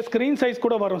 இதுல ஸ்கிரீன் சைஸ்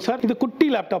கூட வரும் சார். இது குட்டி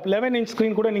லேப்டாப், 11 inch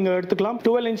ஸ்கிரீன் கூட நீங்க எடுத்துக்கலாம்,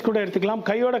 12 inch கூட எடுத்துக்கலாம்.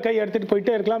 கையோட கை எடுத்துட்டு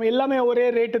போயிட்டே இருக்கலாம். எல்லாமே ஒரே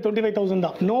ரேட் 25,000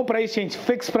 தான். No price change,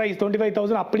 fix price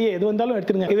 25,000. அப்படியே எது வந்தாலும்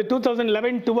எடுத்துங்க. இது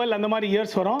 2011 12 அந்த மாதிரி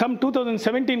இயர்ஸ் வரும். சம்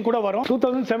 2017 கூட வரும்.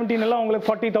 2017 எல்லாம் உங்களுக்கு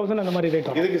 40,000 அந்த மாதிரி ரேட்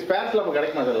வரும். இதுக்கு ஸ்பேர்ஸ்ல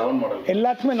கிடைக்குமா சார்? 11 மாடல்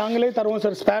எல்லாத்துமே நாங்களே தருவோம்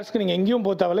சார். ஸ்பேர்ஸ்க்கு நீங்க எங்கேயும்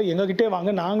போக தேவையில்ல, எங்க கிட்டே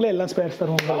வாங்க, நாங்களே எல்லாம் ஸ்பேர்ஸ்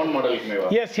தருவோம். 11 மாடலுக்குமே வா?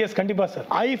 எஸ் கண்டிப்பா sir.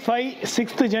 i5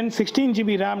 6th gen 16GB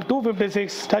RAM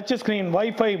 256 touch screen,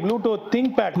 Wi-Fi, Bluetooth,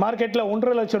 ThinkPad. மார்க்கெட்ல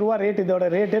 1.5 லட்சம் ரூபாய் ரேட் இதோட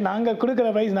ரேட். நாங்க கொடுக்கிற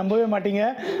பிரைஸ் நம்பவே மாட்டீங்க,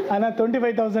 ஆனா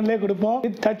 25,000லே கொடுப்போம்.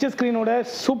 Touch ஸ்கிரீனோட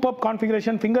super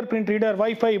configuration, finger print reader,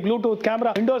 Wi-Fi, Bluetooth,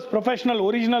 camera, Windows professional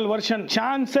original version,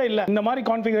 சான்ஸே இல்ல. இந்த மாதிரி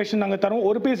கான்ஃபிகரேஷன் நாங்க தரோம்.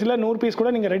 ஒரு பீஸ் இல்ல 100 பீஸ்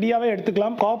கூட நீங்க ரெடியாவே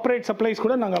எடுத்துக்கலாம். கார்ப்பரேட் சப்ளைஸ்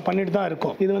கூட நாங்க பண்ணிட்டு தான்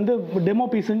இருக்கோம். இது வந்து டெமோ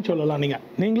பீஸ்னு சொல்லலாம்.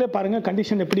 நீங்களே பாருங்க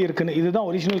கண்டிஷன் எப்படி இருக்குன்னு. இதுதான்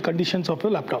ஒரிஜினல் கண்டிஷன்ஸ் ஆஃப்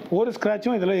லேப்டாப். ஒரு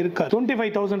ஸ்கிராச்சும் இதுல இருக்காது.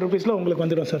 25,000 rupeesல உங்களுக்கு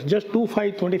வந்துடும் சார். just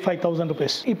 25,000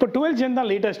 rupees. இப்போ 12 gen தான்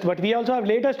latest, but we also have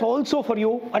latest also for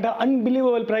you at an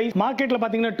unbelievable price. மார்க்கெட்ல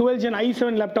பாத்தீங்கன்னா 12 gen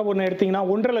i7 லேப்டாப் ஒன்னு எடுத்தீங்கன்னா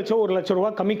 1.5 லட்சம் 1 லட்சம்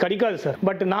ரூபாய் கம்மி கிடைக்காது சார்.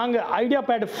 பட் நாங்க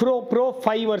IdeaPad Pro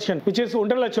 5 version which is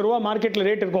 1.5 லட்சம் ரூபாய் மார்க்கெட்ல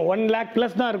ரேட் இருக்கும். 1 lakh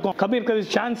plus தான் இருக்கும். கம்மி இருக்கிறது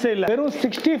சான்ஸே இல்ல. வெறும்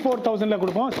 64,000ல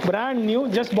கொடுப்போம். Brand new,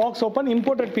 just box open,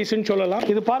 imported பீஸ்னு சொல்லலாம்.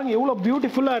 இது பாருங்க எவ்வளவு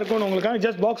பியூட்டிஃபுல்லா இருக்கும் உங்களுக்கு.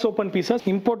 ஜஸ்ட் பாக்ஸ் ஓபன் பீசஸ்,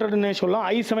 இம்போர்ட்டட்னு சொல்லலாம்.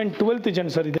 i7 12th gen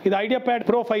sir. இது IdeaPad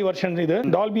Pro 5 version. இது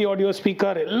டால்பி ஆடியோ,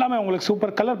 ஸ்பீக்கர் எல்லாமே உங்களுக்கு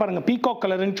சூப்பர். கலர் பாருங்க, பீகாக்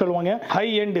கலர்னு சொல்லுவாங்க. ஹை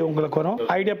எண்ட் உங்களுக்கு வரும்.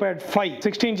 IdeaPad 5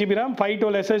 16GB RAM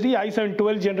 512 SSD i7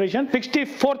 12th generation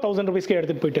 64,000 rupeesக்கு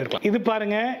எடுத்துட்டு போயிட்டே இருக்கலாம். இது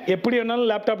பாருங்க எப்படி வேணாலும்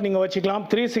லேப்டாப் நீங்க வச்சுக்கலாம்.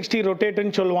 360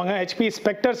 ரொட்டேட்னு சொல்லுவாங்க. HP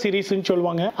Spectre சீரிஸ்னு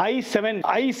சொல்லுவாங்க.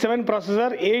 i7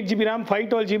 processor, 8GB RAM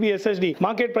 512GB SSD.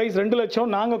 Market price 2 லட்சம்.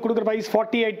 நாங்க கொடுக்குற பிரைஸ்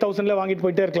 48,000ல வாங்கிட்டு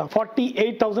போயிட்டே இருக்கலாம்.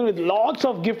 48,000 with lots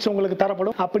of gifts உங்களுக்கு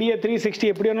தரப்படும். அப்படியே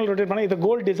 360 எப்படி வேணாலும் ரொட்டேட் பண்ணா. இது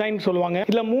கோல்ட் டிசைன் சொல்லுவாங்க.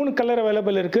 இதுல 3 கலர்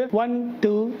அவைலபிள் இருக்கு. 1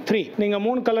 2 3. நீங்க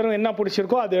 3 கலரும் என்ன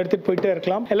பிடிச்சிருக்கோ அதை எடுத்துட்டு போயிட்டே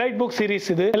இருக்கலாம். Elite book series.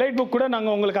 இது எலைட் புக் கூட நாங்க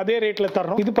உங்களுக்கு அதே ரேட்ல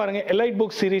தரோம். இது பாருங்க எலைட்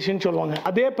புக் சீரிஸ்னு சொல்லுவாங்க.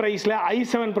 அதே பிரைஸ்ல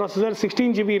i7 processor,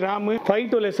 16GB RAM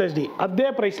 512 SSD அதே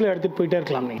பிரைஸ்ல எடுத்துட்டு போயிட்டே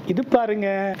இருக்கலாம். இது பாருங்க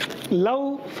love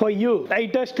for you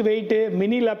lightest wait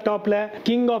mini லேப்டாப்ல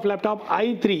கிங் ஆஃப் லேப்டாப்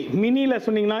i3 மினில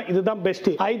சொன்னீங்கன்னா இதுதான் பெஸ்ட்.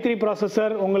 i3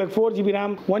 ப்ராசஸர் உங்களுக்கு 4GB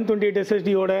RAM 128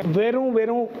 SSD ஓட வெறும்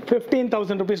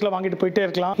 15,000 rupeesல வாங்கிட்டு போயிட்டே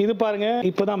இருக்கலாம். இது பாருங்க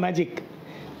இப்போதான் மேஜிக்.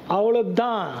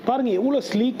 அவ்வளவுதான். பாருங்க எவ்வளவு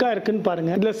ஸ்லீக்கா இருக்குன்னு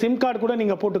பாருங்க. இதுல சிம் கார்டு கூட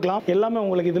நீங்க போட்டுக்கலாம். எல்லாமே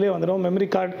உங்களுக்கு இதுலயே வந்துடும். Memory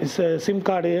card, sim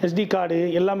card, SD card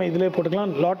எல்லாமே இதுலயே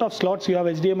போட்டுக்கலாம். Lot of slots you have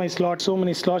HDMI slot, so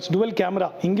many slots, dual camera.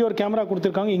 இங்க ஒரு கேமரா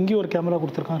கொடுத்திருக்காங்க, இங்க ஒரு கேமரா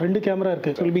கொடுத்திருக்காங்க. ரெண்டு கேமரா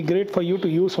இருக்கு. It will be great for you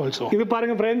to use also. இது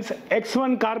பாருங்க friends,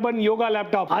 X1 Carbon Yoga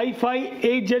laptop i5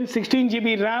 8 Gen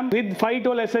 16GB RAM with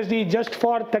 512 SSD just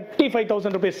for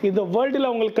 35,000 rupees. இது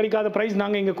வேர்ல்ட்ல உங்களுக்கு கிடைக்காத பிரைஸ்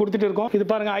நாங்க இங்க கொடுத்துட்டு இருக்கோம். இது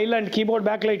பாருங்க ஐலாண்ட் கீபோர்ட்,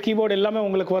 பேக்லைட் கீபோர்ட் எல்லாமே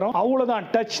உங்களுக்கு வரும்.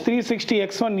 அவ்வளவுதான். டச் 360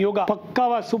 X1 Yoga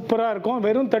பக்காவா சூப்பரா இருக்கும்.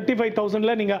 வெறும்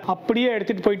 35,000ல நீங்க அப்படியே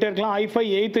எடுத்துட்டு போயிட்டே இருக்கலாம். i5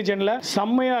 8th ஜென்ல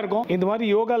செம்மையா இருக்கும். இந்த மாதிரி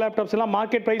யோகா லேப்டாப்ஸ் எல்லாம்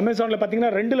மார்க்கெட் பிரைஸ் Amazonல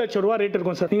பாத்தீங்கன்னா 2 லட்சம் ரூபாய் ரேட்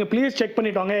இருக்கும் சார். நீங்க ப்ளீஸ் செக்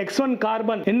பண்ணிட்டு வாங்க. X1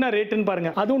 Carbon என்ன ரேட்னு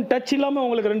பாருங்க. அதுவும் டச் இல்லாம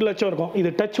உங்களுக்கு 2 லட்சம் இருக்கும்.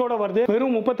 இது டச்சோட வருது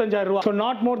வெறும் 35,000 ரூபாய். so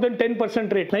not more than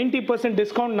 10% rate, 90%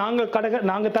 discount.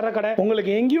 நாங்க தர கடை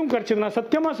உங்களுக்கு எங்கேயும் கிடைச்சது. நான்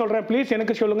சத்தியமா சொல்றேன், ப்ளீஸ்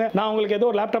எனக்கு சொல்லுங்க. நான் உங்களுக்கு ஏதோ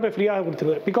ஒரு லேப்டாப்பை ஃப்ரீயா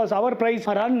கொடுத்துருவேன். Because our price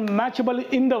are unmatchable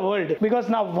in the world. because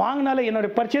நான் வாங்கினால என்னோட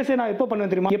பர்ச்சேஸ் நான் எப்போ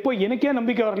பண்ணுவேன் தெரியுமா? எப்போ எனக்கே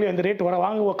நம்பிக்கை வரலையோ இந்த ரேட் வர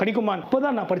வாங்க கிடைக்குமா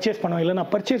அப்பதான் நான் பர்ச்சேஸ் பண்ணுவேன். இல்ல நான்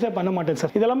பர்ச்சேஸே பண்ண மாட்டேன்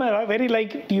சார். இதெல்லாம் very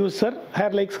like use sir.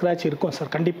 Hair like scratch இருக்கும் சார்,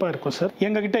 கண்டிப்பா இருக்கும் சார்.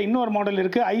 எங்க கிட்ட இன்னொரு மாடல்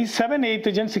இருக்கு i7 8th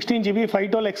Gen 16GB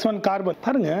 512 X1 Carbon.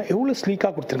 பாருங்க எவ்வளவு ஸ்லீக்கா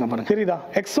கொடுத்திருக்காங்க பாருங்க. தெரியுதா?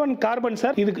 X1 Carbon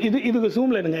sir. இதுக்கு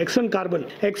ஜூம்ல எடுங்க. X1 Carbon.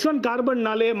 X1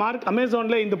 Carbonனாலே மார்க்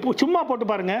Amazonல இந்த சும்மா போட்டு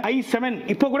பாருங்க. i7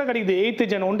 இப்போ கூட கிடைக்குது 8th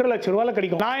Gen 1.5 லட்சம் ரூபாயில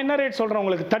கிடைக்கும். நான் என்ன ரேட் சொல்றேன்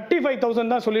உங்களுக்கு?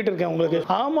 35,000 தான் சொல்லிட்டு இருக்கேன் உங்களுக்கு.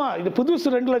 ஆமா இது புதுசு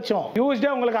 2 லட்சம். யூஸ்டா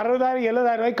உங்களுக்கு 60,000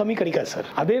 70,000 ரூபாய் கம்மி கிடைக்காது சார்.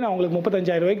 அதே நான் உங்களுக்கு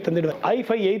 35,000 ரூபாய்க்கு தந்துடுவேன்.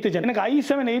 i5 8th Gen. எனக்கு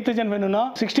i7 8th Gen வேணும்னா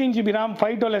 16GB RAM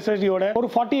 512 SSD ஓட ஒரு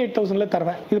 48,000ல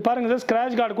தருவேன். இது பாருங்க சார்,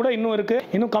 ஸ்கிராட்ச் கார்டு கூட இன்னும் இருக்கு.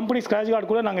 இன்னும் கம்பெனி ஸ்கிராட்ச் கார்டு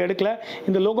கூட நாங்க எடுக்கல.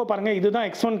 இந்த லோகோ பாருங்க, இதுதான்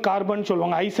X1 Carbon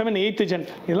சொல்லுவாங்க. i7 8th Gen.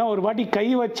 இதெல்லாம் ஒரு வாட்டி கை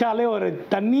வச்சாலே ஒரு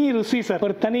தனி ருசி சார்,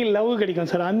 ஒரு தனி லவ் கிடைக்கும்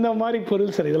சார். அந்த மாதிரி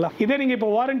பொருள் சார் இதெல்லாம். இதே நீங்க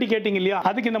இப்போ வாரண்டி கேட்டிங்க இல்லையா,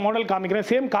 அதுக்கு இந்த மாடல் காமிக்கிறேன்.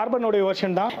 சேம் கார்பனோட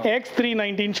வெர்ஷன் தான்.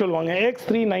 X390 சொல்லுவாங்க.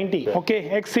 X390 okay,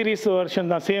 X series version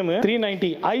தான். சேம் 390.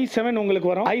 i7 உங்களுக்கு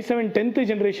வரும். i7 10th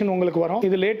generation உங்களுக்கு வரும்.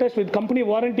 இது லேட்டஸ்ட் வித் கம்பெனி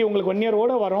வாரண்டி உங்களுக்கு 1 year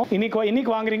ஓட வரும்.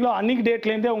 இன்னைக்கு வாங்குறீங்களோ அன்னைக்கு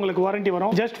டேட்ல இருந்தே உங்களுக்கு வாரண்டி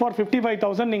வரும். just for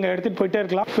 55,000 நீங்க எடுத்துட்டு போயிட்டே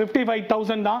இருக்கலாம்.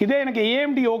 55,000 தான். இதே எனக்கு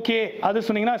AMD ஓகே அது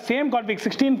சொன்னீங்கன்னா சேம் கான்ஃபிக்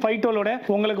 16 ஓட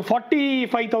உங்களுக்கு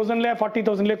 45,000ல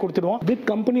 40,000ல கொடுத்துடுவோம். வித்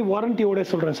கம்பெனி வாரண்டி ஓட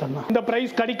சொல்றேன் சார். நான் இந்த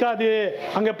பிரைஸ் கிடைக்காது,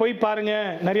 அங்க போய் பாருங்க.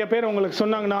 நிறைய பேர் உங்களுக்கு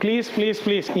சொன்னாங்கன்னா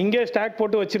ப்ளீஸ் இங்கே ஸ்டாக்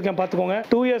போட்டு வச்சிருக்கேன் பாத்துக்கோங்க.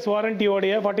 2 years வாரண்டி ஓட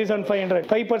 47,500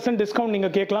 5% டிஸ்கவுண்ட் நீங்க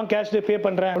கேட்கலாம். கேஷ் பே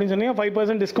பண்றேன் அப்படின்னு சொன்னீங்க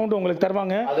 5% டிஸ்கவுண்ட் உங்களுக்கு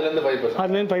தருவாங்க. அதுல இருந்து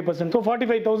 5%. so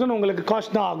 45,000 உங்களுக்கு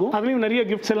காஸ்ட் தான் ஆகும். அதுலயும் நிறைய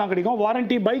கிஃப்ட்ஸ் எல்லாம் கிடைக்கும்.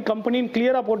 வாரண்டி பை கம்பெனி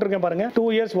கிளியரா போட்டுருக்கேன் பாருங்க. 2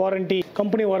 years வாரண்டி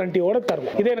கம்பெனி வாரண்டியோட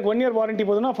தருவோம். இதே எனக்கு 1 year வாரண்டி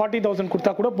போதுன்னா 40,000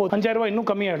 கொடுத்தா கூட போதும். 5,000 ரூபாய் இன்னும்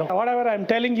கம்மியாயிடும். whatever I am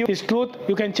telling you is truth.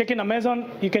 You can check in Amazon.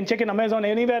 You can check in Amazon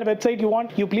anywhere website you want.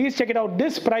 You please check it out.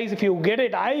 This price if you get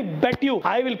it, I bet you,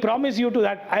 I will promise you to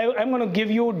that I'm going to give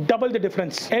you double the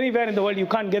difference. Anywhere in the world you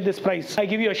can't get this price. I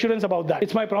give you assurance about that.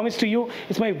 It's my promise to you.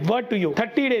 It's my word to you.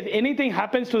 30 days anything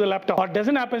happens to the laptop or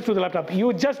doesn't happen to the laptop, you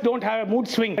just don't have a mood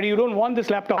swing and you don't want this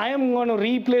laptop, I am going to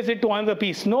replace it to another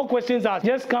piece. No questions asked.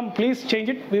 Just come, please change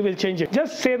it, we will change it.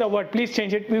 Just say the word, please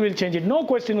change it, we will change it. No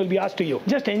question will be asked to you.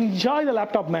 Just enjoy the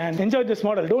laptop, man. Enjoy this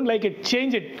model. Don't like it,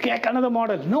 change it, get another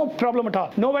model. No problem at all.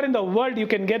 Nowhere in the world you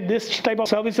can get this type of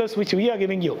services which we are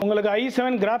giving you. உங்களுக்கு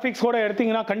i7 graphics கூட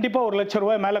எடுத்தீங்கன்னா கண்டிப்பா 1 லட்சம்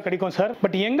ரூபாய் மேல கிடைக்கும் sir.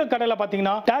 But எங்க கடையில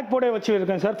பாத்தீங்கன்னா டாக் போர்டே வச்சு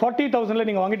இருக்கேன் சார். 40,000ல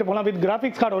நீங்க வாங்கிட்டு போலாம் வித்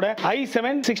கிராபிக்ஸ் கார்டோட.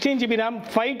 i7 16GB RAM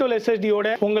 512 SSD ஓட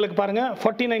உங்களுக்கு பாருங்க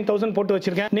 49,000 போட்டு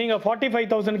வச்சிருக்கேன். நீங்க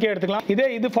 45,000 கே எடுத்துக்கலாம். இதே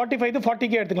இது 45 to 40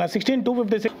 கே எடுத்துக்கலாம். 16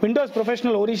 256 Windows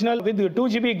Professional Original with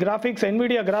 2GB graphics,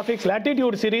 Nvidia graphics,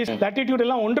 Latitude series. Latitude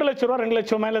எல்லாம் 1.5 லட்சம் ரூபாய் 2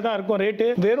 லட்சம் மேல தான் இருக்கும் ரேட்.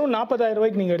 வெறும் 40,000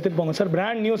 ரூபாய்க்கு நீங்க எடுத்துட்டு போங்க sir.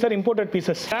 Brand new sir, imported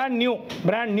pieces.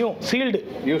 Brand new sealed,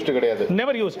 used கிடையாது.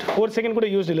 Never used. ஒரு செகண்ட் கூட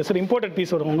யூஸ்ட் இல்ல சார். இம்போர்ட்டட்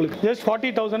பீஸ் வரும் உங்களுக்கு. ஜஸ்ட்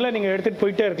 40,000ல நீங்க எடுத்துட்டு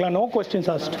போயிட்டே இருக்கலாம். No questions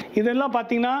asked. இதெல்லாம்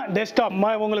பாத்தீங்கன்னா டெஸ்க்டாப்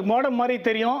உங்களுக்கு மாடல் மாதிரி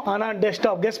தெரியும். ஆனா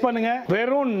டெஸ்க்டாப் கெஸ் பண்ணுங்க.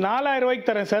 வெறும் 4,000 ரூபாய்க்கு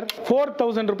தரேன் சார்.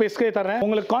 4,000 ரூபாய்ஸ்க்கு தரேன்.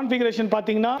 உங்களுக்கு கான்ஃபிகரேஷன்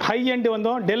பாத்தீங்கன்னா ஹை எண்ட்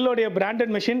வந்தோம். டெல் உடைய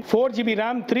branded machine 4GB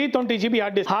RAM 320GB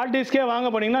heart டிஸ்கே வாங்க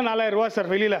போனீங்கன்னா 4,000 ரூபாய் சார்.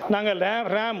 வெளியில நாங்க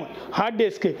RAM ஹார்ட்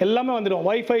டிஸ்க் எல்லாமே வந்துடும்.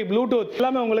 வைஃபை ப்ளூடூத்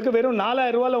எல்லாமே உங்களுக்கு வெறும்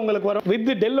 4,000 ரூபாயில உங்களுக்கு வரும்.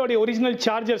 வித் டெல் உடைய ஒரிஜினல்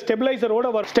சார்ஜர் ஸ்டெபிலைசரோட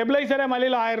வரும். ஸ்டெபிலைசரே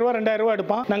மலையில 1000 ரூபாய் 2000 ரூபாய்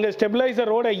எடுப்பான். நாங்க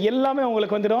ஸ்டெபிலைசரோட எல்லாமே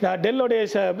உங்களுக்கு வந்துடும். டெல் உடைய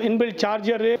இன்பில்ட்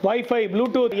சார்ஜர், வைஃபை,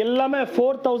 ப்ளூடூத் எல்லாமே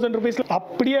 4,000 ரூபாய்ஸ்ல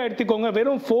அப்படியே எடுத்துக்கோங்க.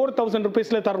 வெறும் 4000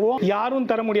 rupeesல தருவோம். யாரும்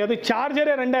தர முடியாது.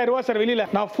 சார்ஜரே 2000 ரூபாய் சார் வெளியில.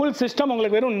 நான் ஃபுல் சிஸ்டம்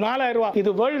உங்களுக்கு வெறும் 4000 ரூபாய். இது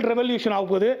வேர்ல்ட் ரெவல்யூஷன் ஆக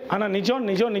போகுது. ஆனா நிஜம்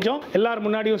எல்லாரும்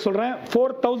முன்னாடியும் சொல்றேன்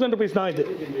 4000 rupees தான் இது.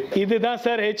 இதுதான்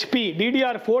sir HP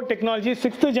DDR4 technology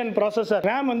 6th gen processor.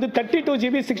 RAM வந்து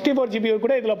 32GB 64GB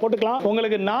கூட இதுல போட்டுக்கலாம்.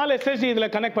 உங்களுக்கு 4 SSD இதுல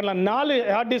கனெக்ட் பண்ணலாம். 4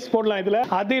 ஹார்ட் டிஸ்க் போடலாம் இதுல.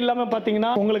 அது இல்லாம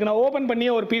பாத்தீங்கன்னா உங்களுக்கு நான் ஓபன் பண்ணி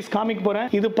ஒரு பீஸ் காமிக்க போறேன்.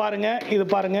 இது பாருங்க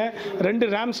 2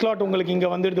 RAM ஸ்லாட் உங்களுக்கு இங்க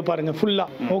வந்துடுது பாருங்க ஃபுல்லா.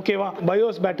 ஓகேவா?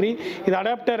 BIOS பேட்டரி, இது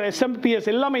அடாப்டர், SMPS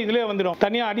எல்லாமே இதுலயே வந்துடும்.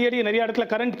 தனியா அடிக்கடி நிறைய இடத்துல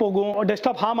கரண்ட் போகும்,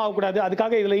 டெஸ்க்டாப் ஹார்ம் ஆகக்கூடாது,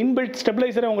 அதுக்காக இதுல இன்பில்ட்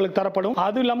ஸ்டெபிலைசர் உங்களுக்கு தரப்படும்.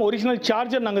 அது இல்லாம ஒரிஜினல்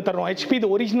சார்ஜர் நாங்க தரோம். HP இது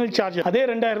ஒரிஜினல் சார்ஜர், அதே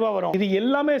 2000 ரூபாய் வரும். இது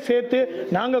எல்லாமே சேர்த்து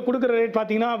நாங்க கொடுக்குற ரேட்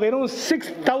பாத்தீங்கன்னா வெறும்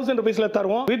 6000 rupeesல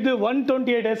தருவோம். வித்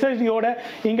 128 SSD ஓட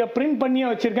இங்க பிரிண்ட் பண்ணி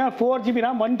வச்சிருக்கேன். 4GB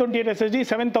RAM 128 SSD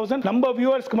 7000. நம்ம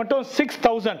வியூவர்ஸ்க்கு மட்டும்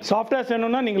 6000. சாஃப்ட்வேர்ஸ்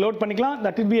வேணும்னா நீங்க லோட் பண்ணிக்கலாம்.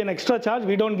 that will be an extra charge.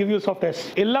 we don't give you softwares.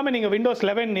 எல்லாமே நீங்க Windows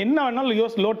 11 என்ன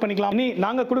வேணாலும் லோட் பண்ணிக்கலாம்.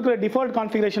 நாங்க கொடுக்கிற டிஃபால்ட்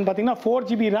கான்ஃபிகரேஷன் பாத்தீங்கன்னா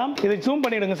 4GB RAM. இது ஜூம்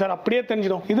பண்ணிடுங்க சார், அப்படியே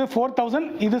தெரிஞ்சிடும். இது 4000,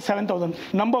 இது 7000.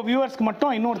 நம்ம வியூவர்ஸ்க்கு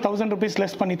மட்டும் இன்னொரு 1000 rupees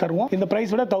லெஸ் பண்ணி தருவோம். இந்த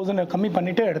பிரைஸ் விட 1000 கம்மி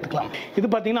பண்ணிட்டு எடுத்துக்கலாம். இது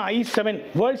பாத்தீங்கன்னா i7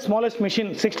 world smallest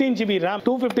machine, 16GB RAM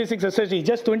 256 SSD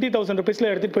just 20000 rupeesல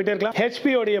எடுத்துட்டு போயிட்டே இருக்கலாம்.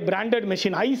 HP உடைய பிராண்டட்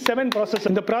மெஷின் i7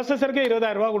 ப்ராசஸர். இந்த ப்ராசஸருக்கு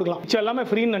 20000 ரூபாய் கொடுக்கலாம். இது எல்லாமே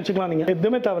ஃப்ரீன்னு நினைச்சுக்கலாம் நீங்க,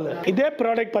 எதுவுமே தேவையில்ல. இதே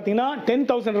ப்ராடக்ட் பாத்தீங்கன்னா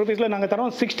 10000 rupeesல நாங்க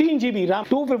தரோம். 16GB RAM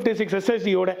 256 SSD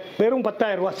ஓட வெறும்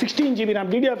 10000 ரூபாய். 16GB RAM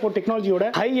DDR4 டெக்னாலஜியோட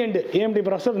high end AMD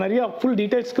processor. நிறைய ஃபுல்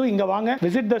டீடைல்ஸ்க்கு இங்க வாங்க,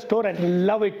 visit the store and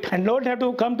love it and don't have to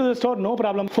come to the store, no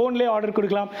problem. போன்லயே ஆர்டர்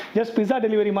கொடுக்கலாம். ஜஸ்ட் pizza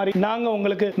டெலிவரி மாதிரி நாங்க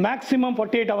உங்களுக்கு மேக்ஸிமம்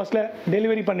 48 ஹவர்ஸ்ல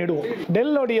டெலிவரி பண்ணிடுவோம்.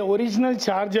 டெல் உடைய ஒரிஜினல்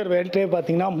சார்ஜர் ரேட்டே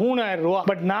பாத்தீங்கன்னா 3000 ரூபாய்.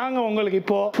 பட் நாங்க உங்களுக்கு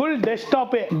இப்போ ஃபுல்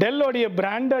டெஸ்க்டாப், டெல் உடைய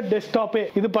பிராண்டட் டெஸ்க்டாப்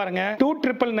இது பாருங்க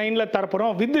 2999ல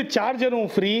தரப்போறோம். With சார்ஜரும்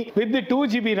free, with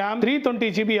 2GB RAM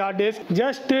 320GB hard disk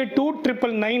just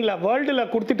 2999ல வேர்ல்ட்ல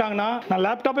கொடுத்துட்டாங்கன்னா நான்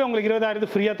லேப்டாப்பே உங்களுக்கு 20000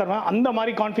 ஃப்ரீயா தருவேன். அந்த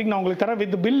மாதிரி கான்ஃபிக் நான் உங்களுக்கு தரேன்.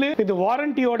 With bill, with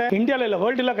வாரண்டியோட. இந்தியால இல்ல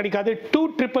வேர்ல்ட்ல கிடைக்காது.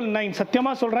 2999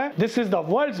 சத்தியமா சொல்றேன். this is the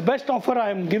world's best offer I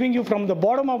am giving you from the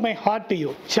bottom of my heart to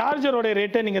you. சார்ஜரோட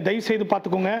ரேட்டை நீங்க தயவு செய்து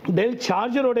பாத்துக்கோங்க. டெல்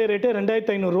சார்ஜரோட ரேட்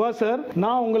 2500 ரூபாய் சார்.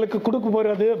 நான் உங்களுக்கு கொடுக்க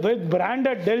போறது with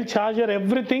branded del charger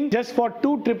everything just for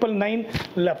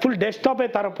 2999 full டெஸ்க்டாப்பே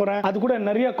தர போறேன். அது கூட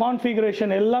நிறைய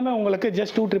கான்ஃபிகரேஷன் எல்லாமே உங்களுக்கு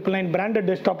ஜஸ்ட் 2999 பிராண்டட்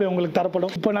டெஸ்க்டாப்பே உங்களுக்கு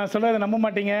தரப்படும். இப்போ நான் சொல்றதை நம்ப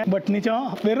மாட்டீங்க, பட் நிஜம்.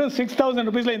 வெறும் 6000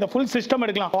 rupeesல இந்த ஃபுல் சிஸ்டம்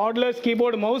எடுக்கலாம். கார்ட்லெஸ்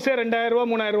கீபோர்டு, மவுஸ் 2000 ரூபாய்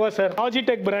 3000 ரூபாய் சார்.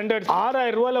 லாஜிடெக் பிராண்டட்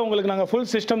 6000 ரூபாய்ல உங்களுக்கு நாங்க ஃபுல்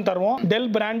சிஸ்டம் தருவோம். டெல்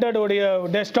பிராண்டட் உடைய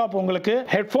டெஸ்க்டாப் உங்களுக்கு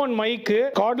headphone, mic,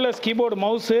 cordless keyboard,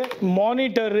 mouse,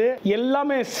 monitor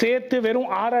எல்லாமே சேர்த்து வெறும்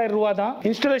 6000 ரூபாய் தான்.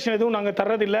 இன்ஸ்டாலேஷன் எதுவும் நாங்க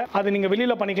தரது இல்ல. அது நீங்க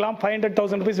வெளியில பண்ணிக்கலாம்.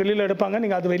 500,000 rupees வெளியில எடுப்பாங்க,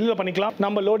 நீங்க அது வெளியில பண்ணிக்கலாம்.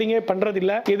 நம்ம லோடிங்கே பண்றது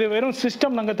இல்ல. இது வெறும்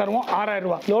சிஸ்டம் நாங்க தருவோம் 6000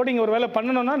 ரூபாய். லோடிங் ஒருவேளை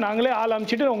பண்ணனும்னா நாங்களே ஆள்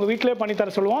அனுப்பிச்சிட்டு உங்க வீட்லயே பண்ணி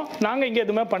தர சொல்லுவோம். நாங்க இங்க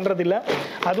எதுவுமே பண்றது இல்ல.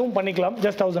 அதுவும் பண்ணிக்கலாம்.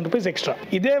 Just 1000 rupees extra.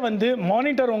 இதே வந்து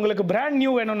மானிட்டர் உங்களுக்கு பிராண்ட்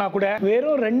நியூ வேணும்னா கூட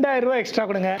வெறும் 2000 ரூபாய் எக்ஸ்ட்ரா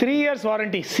கொடுங்க. 3 years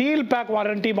warranty, seal back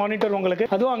warranty monitor உங்களுக்கு.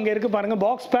 அதுவும் அங்க இருக்கு பாருங்க,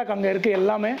 பாக்ஸ் பேக் அங்க இருக்கு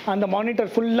எல்லாமே. அந்த மானிட்டர்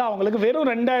ஃபுல்லா உங்களுக்கு வெறும்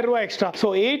 2000 ரூபாய் எக்ஸ்ட்ரா. சோ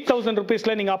 8000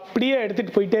 rupeesல நீங்க அப்படியே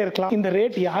எடுத்துட்டு போயிட்டே இருக்கலாம். இந்த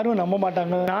ரேட் யாரும் நம்ப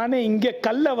மாட்டாங்க. நானே இங்க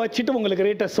கல்ல வச்சிட்டு உங்களுக்கு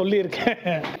ரேட்டை சொல்லி இருக்கேன்.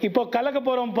 இப்போ கலக்க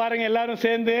போறோம் பாருங்க எல்லாரும்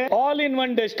சேர்ந்து. All in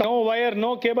one desktop, no wire,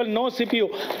 no cable, no CPU.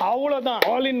 அவ்வளவுதான்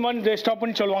ஆல் இன் ஒன்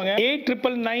டெஸ்க்டாப்னு சொல்லுவாங்க.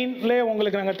 8999ல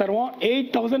உங்களுக்கு நாங்க தருவோம்.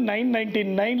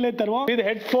 8999ல தருவோம். With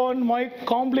headphone, mic,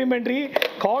 complementary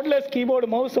cordless keyboard,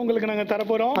 mouse உங்களுக்கு நாங்க தர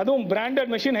போறோம். அதுவும்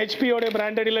பிராண்டட் மெஷின், HP ஓட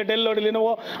பிராண்டட் இல்ல டெல் ஓட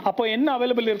லினோவோ அப்போ என்ன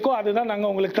அவைலபிள் இருக்கோ அதுதான் நாங்க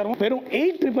உங்களுக்கு தருவோம். வெறும்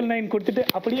 8999 கொடுத்துட்டு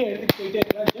அப்படியே எடுத்து போயிட்டே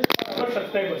இருக்கலாம்.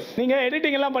 நீங்க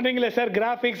எடிட்டிங் எல்லாம் பண்றீங்களே sir,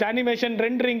 graphics, animation,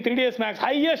 rendering, 3ds Max,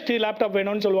 highest laptop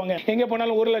வேணும்னு சொல்லுவாங்க. எங்க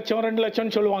போனாலும் 1 லட்சம் 2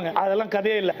 லட்சம்னு சொல்லுவாங்க. அதெல்லாம்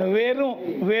கதையே இல்ல.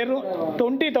 வெறும்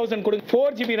 20,000 கொடுங்க.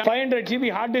 4GB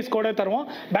 500GB ஹார்ட் டிஸ்க் கூட தருவோம்.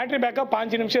 பேட்டரி பேக்கப்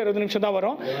 5 நிமிஷம் 20 நிமிஷம் தான்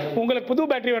வரும். உங்களுக்கு புது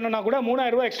பேட்டரி வேணும்னா கூட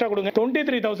 3000 ரூபாய் எக்ஸ்ட்ரா கொடுங்க.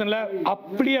 23,000ல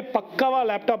அப்படியே பக்காவா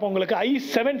லேப்டாப் உங்களுக்கு.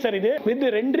 i7 சார் இது. With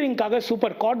ரெண்டரிங்காக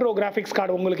super quattro graphics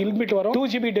card உங்களுக்கு இன்பில்ட் வரும்.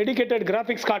 2GB dedicated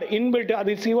graphics card inbuilt. அது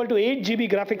is equal to 8GB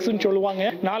கிராபிக்ஸ்னு சொல்லுவாங்க.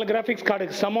 4 கிராபிக்ஸ்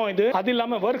கார்டுக்கு சமம் இது. அது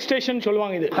இல்லாம வொர்க் ஸ்டேஷன்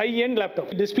சொல்லுவாங்க. இது high end laptop.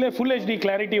 Display full HD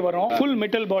clarity வரும். Full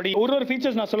metal body. ஒரு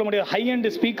ஃபீச்சர்ஸ் நான் சொல்ல முடியாது. ஹை எண்ட்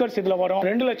ஸ்பீக்கர்ஸ் இதுல வரும்.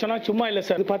 2 லட்சம்னா சும்மா இல்ல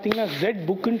சார். இது பாத்தீங்கன்னா Z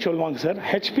புக்னு சொல்லுவாங்க சார்.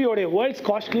 HP ஓட வேர்ல்ட்ஸ்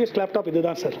காஸ்ட்லியஸ்ட் லேப்டாப்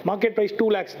இதுதான் சார். Market price 2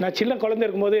 lakhs. நான் சின்ன குழந்தை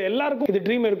இருக்கும்போது எல்லாருக்கும் இது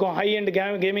ட்ரீம் இருக்கும். ஹை எண்ட்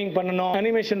கேமிங் பண்ணனும்,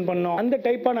 அனிமேஷன் பண்ணனும். அந்த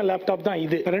டைப்பான லேப்டாப் தான்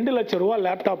இது. 2 லட்சம் ரூபாய்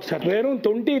லேப்டாப் சார். வெறும்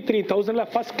 23,000ல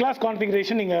ஃபர்ஸ்ட் கிளாஸ்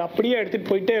கான்ஃபிகரேஷன் நீங்க அப்படியே எடுத்துட்டு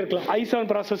போயிட்டே இருக்கலாம். i7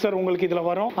 ப்ராசஸர் உங்களுக்கு இதுல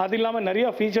வரும். அது இல்லாம நிறைய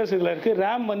ஃபீச்சர்ஸ் இதுல இருக்கு.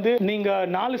 RAM வந்து நீங்க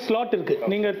 4 ஸ்லாட் இருக்கு.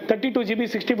 நீங்க 32 GB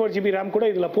 64 GB RAM கூட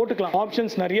இதுல போட்டுக்கலாம்.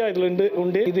 ஆப்ஷன்ஸ் நிறைய இதுல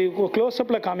உண்டு. இது க்ளோஸ்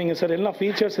அப்ல காமிங்க சார் எல்லா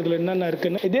ஃபீச்சர்ஸ் இதுல என்னென்ன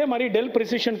இருக்குன்னு. இதே மாதிரி டெல்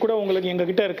பிரிசிஷன் கூட உங்களுக்கு எங்க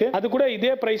கிட்ட இருக்கு. அது கூட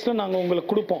இதே பிரைஸ்ல நாங்க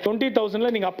உங்களுக்கு கொடுப்போம்.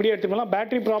 20,000ல நீங்க அப்படியே எடுத்துக்கலாம்.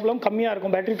 பேட்டரி ப்ராப்ளம் கம்மியா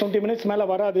இருக்கும். பேட்டரி 20 மினிட்ஸ் மேல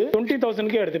வராது.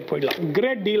 20,000க்கு எடுத்துட்டு போயிடலாம்.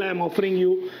 Great deal I am offering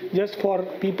you just for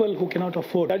people who cannot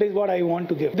afford. That is what I want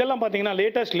to give. இதெல்லாம் பாத்தீங்கன்னா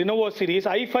latest Lenovo series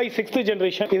i5 6th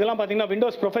generation. இதெல்லாம் பாத்தீங்கன்னா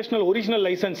Windows Professional original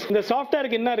license. இந்த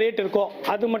சாஃப்ட்வேருக்கு என்ன ரேட் இருக்கோ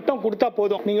அது மட்டும் கொடுத்தா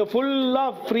போதும். நீங்க ஃபுல்லா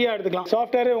ஃப்ரீயா எடுத்துக்கலாம்.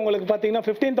 சாஃப்ட்வேர் உங்களுக்கு பாத்தீங்கன்னா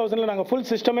 15,000ல நாங்க ஃபுல்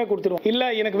சிஸ்டமே கொடுத்துருவோம். இல்ல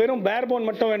எனக்கு வெறும் பேர்போன்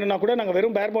மட்டும் வேணும்னா கூட நாங்க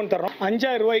வெறும் பேர்போன் தரோம்.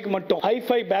 5,000 ரூபாய்க்கு மட்டும்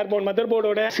i5 பேர்போன் மதர்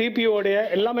போர்டோட CPU ஓட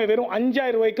எல்லாமே வெறும்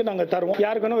 5,000 ரூபாய்க்கு நாங்க தருவோம்.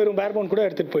 யாருக்கு வேணும் வெறும் பேர்போன் கூட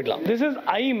எடுத்துட்டு போயிடலாம். This is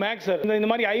iMac sir. இந்த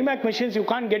மாதிரி iMac machines you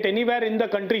can't get anywhere in the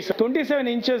country sir. 27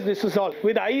 inches this is all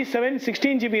with i7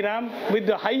 16 GB RAM with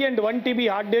the high end 1 TB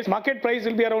hard disk. Market price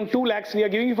will be around 2 lakhs. We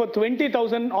are giving you for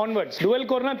 20,000 onwards. Dual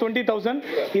core na 20,000.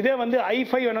 இதே வந்து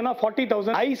i5 வேணும்னா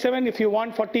 40,000. i7 if you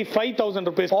want 45,000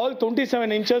 rupees. All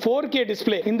 27 inches 4K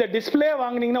display. இந்த display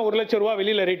வாங்குனீங்கன்னா 1 லட்சம் ரூபாய்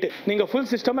வெளியில rate. நீங்க full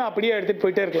system அப்படியே எடுத்துட்டு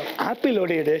போயிட்டே இருக்கலாம். Apple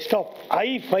ஓட desktop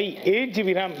i5 8 GB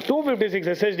RAM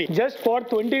 256 SSD just for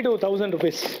 22,000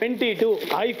 rupees. 22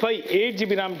 i5 8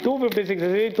 GB RAM 256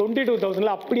 SSD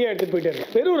 22,000ல அப்படியே எடுத்துட்டு போயிட்டே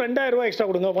இருக்கலாம். வெறும் 2,000 ரூபாய் எக்ஸ்ட்ரா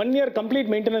கொடுங்க. 1 year complete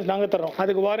maintenance நாங்க தரோம்.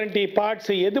 அதுக்கு வாரண்டி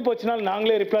பார்ட்ஸ் எது போச்சுனாலும்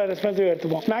நாங்களே ரெஸ்பான்சிவ்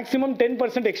எடுத்துப்போம். மேக்ஸிமம்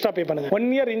 10% எக்ஸ்ட்ரா பே பண்ணுங்க. 1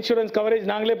 year இன்சூரன்ஸ் கவரேஜ்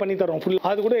நாங்களே பண்ணி தரோம் ஃபுல்.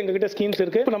 அது கூட எங்க கிட்ட ஸ்கீம்ஸ்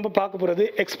இருக்கு. இப்போ நம்ம பார்க்க போறது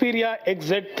Xperia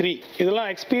XZ3. இதெல்லாம்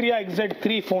Xperia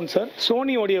XZ3 phone sir.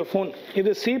 Sony உடைய phone.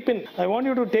 இது C-pin. I want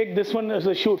you to take this one as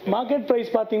a shoot. Market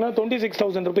price பாத்தீங்கன்னா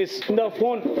 26,000 rupees. இந்த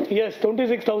phone yes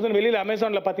 26,000 வெளியில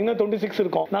Amazonல பாத்தீங்கன்னா 26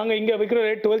 இருக்கும். நாங்க இங்க விக்கிற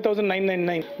ரேட்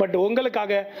 12,999. பட்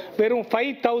உங்களுக்காக வெறும்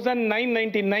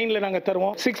 5,999ல நாங்க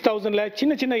தருவோம். 6,000ல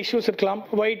சின்ன சின்ன இஷ்யூஸ் இருக்கலாம்.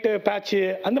 ஒயிட் பேட்ச்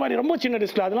அந்த மாதிரி ரொம்ப சின்ன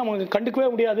டிஸ்ப்ளே அதெல்லாம் உங்களுக்கு கண்டுக்கவே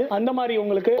முடியாது. அந்த மாதிரி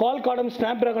உங்களுக்கு Qualcomm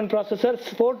Snapdragon processor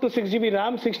 4 to 6 GB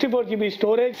RAM 64 GB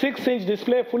storage 6-inch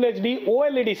display full HD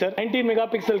OLED sir 19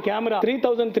 megapixel camera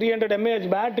 3300 mAh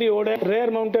battery ஓட rear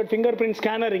mounted fingerprint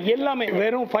scanner எல்லாமே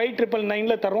வெறும்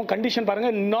 5,999ல தரோம். கண்டிஷன்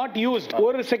பாருங்க not used.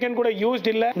 ஒரு செகண்ட் கூட used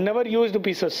இல்ல never used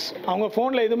pieces. அவங்க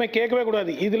போன்ல எதுவுமே கேட்கவே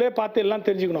கூடாது. இதுல பார்த்து எல்லாம்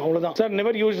தெரிஞ்சுக்கணும் அவ்வளவுதான் சார்.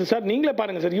 never used sir. நீங்களே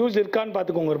பாருங்க சார் used இருக்கான்னு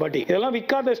பாத்துக்கோங்க ஒரு பாட்டி. இதெல்லாம்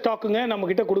விக்காத ஸ்டாக்குங்க நம்ம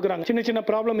கிட்ட கொடுக்குறாங்க. சின்ன சின்ன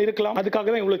ப்ராப்ளம் இருக்கலாம். அதுக்காக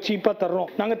தான் இவ்வளவு சீப்பா தரோம்.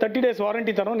 நாங்க 30 days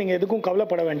வாரண்டி தரோம். நீங்க எதுக்கும்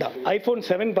கவலைப்பட வேண்டாம். iPhone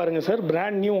 7 பாருங்க சார்.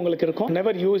 brand new உங்களுக்கு இருக்கும்.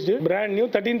 never used brand new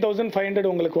 13,500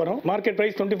 உங்களுக்கு வரும். Market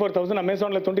price 24,000.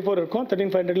 அமேசான்ல 24 இருக்கும்.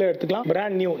 13,500ல எடுத்துக்கலாம்.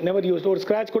 brand new never used. ஒரு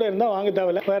ஸ்கிராட்ச் கூட இருந்தா வாங்க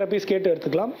தேவையில்ல. வேற பீஸ் கேட்டு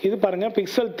எடுத்துக்கலாம். இது பாருங்க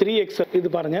Pixel 3X. இது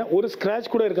பாருங்க ஒரு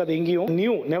ஸ்கிராட்ச் கூட இருக்காது எங்கேயும்.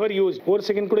 New never used. ஒரு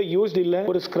செகண்ட் கூட used இல்ல.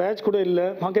 ஒரு ஸ்கிராட்ச் கூட இல்ல.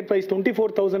 Market price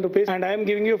 24,000 rupees and I am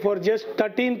giving you for just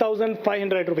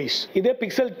 13,500 rupees. இதே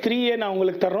Pixel 3a நான்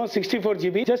உங்களுக்கு தரோம் 64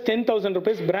 GB just 10,000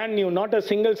 rupees brand new not a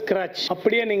single scratch.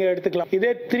 அப்படியே நீங்க எடுத்துக்கலாம்.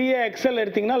 இதே 3a XL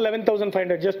எடுத்தீங்கன்னா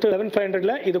 11,500 just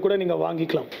 11,500ல இது கூட நீங்க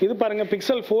வாங்கிக்கலாம். இது பாருங்க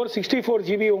Pixel 4 64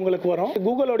 GB உங்களுக்கு வரும்.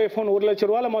 கூகுளோட போன் 1 லட்சம்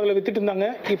ரூபாயில முதல்ல வித்துட்டு இருந்தாங்க.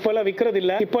 இப்போ எல்லாம் விக்கிறது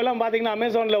இல்ல. இப்போ எல்லாம் பாத்தீங்கன்னா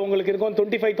அமேசான்ல உங்களுக்கு இருக்கும்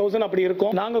 25,000 அப்படி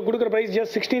இருக்கும். நாங்க கொடுக்குற பிரைஸ்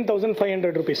just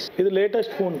 16,500 rupees. இது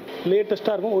லேட்டஸ்ட் போன்.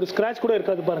 லேட்டஸ்டா இருக்கும். ஒரு ஸ்கிராட்ச் கூட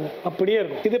இருக்காது பாருங்க. அப்படியே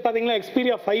இருக்கும். இது பாத்தீங்கன்னா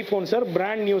Xperia 5 phone sir.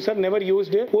 brand new sir. never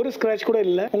used. ஒரு ஸ்கிராட்ச் கூட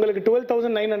இல்ல. உங்களுக்கு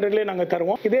 12,900ல நாங்க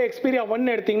தருவோம். இதே Xperia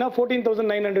 1 எடுத்தீங்கன்னா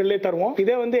 14,900ல தருவோம்.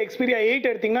 இதே வந்து Xperia 8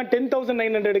 எடுத்தீங்கன்னா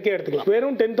 10,900க்கு எடுத்துக்கலாம்.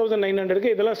 வெறும்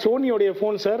 10,900க்கு. இதெல்லாம் சோனியோட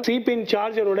போன் சார். C-pin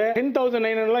சார்ஜரோட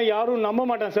 10,900லாம் யாரும் நம்ப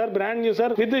மாட்டாங்க sir. brand new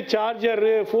sir. With charger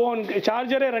phone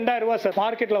சார்ஜரே 2,000 ரூபாய் சார்.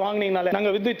 மார்க்கெட்ல வாங்குனீங்கனால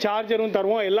நாங்க வித் சார்ஜரும்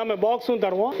தருவோம். எல்லாமே பாக்ஸும்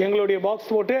தருவோம். எங்களுடைய பாக்ஸ்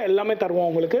போட்டு எல்லாமே தருவோம்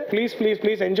உங்களுக்கு.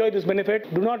 Please enjoy this benefit.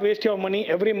 Do not waste your money.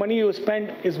 Every money you spend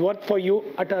is worth for you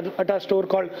at our store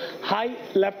called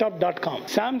offerlaptop.com.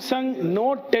 Samsung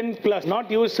Note 10 Plus not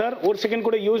used sir. ஒரு செகண்ட்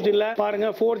கூட used இல்ல. பாருங்க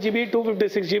 4GB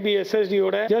 256 GB SSD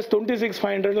ஓட just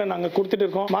 26,500ல நாங்க கொடுத்துட்டு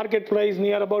இருக்கோம். Market price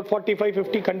near about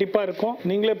 45-50 கண்டிப்பா இருக்கும்.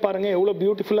 நீங்களே பாருங்க எவ்வளவு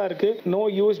பியூட்டிஃபுல்லா இருக்கு. no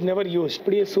used never used.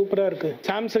 அப்படியே சூப்பரா இருக்கு.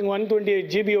 Samsung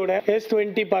 128GB ஓட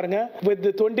S20 பாருங்க with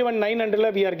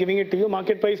 21,900ல we are giving it to you.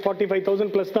 Market price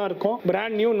 45,000 plus தான் இருக்கும்.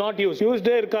 brand new not used. used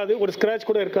இருக்காது. ஒரு ஸ்கிராட்ச்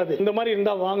கூட இருக்காது. இந்த மாதிரி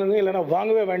இருந்தா வாங்குங்க. இல்லனா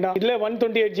வாங்கவே வேண்டாம். இதுல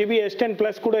 128GB S10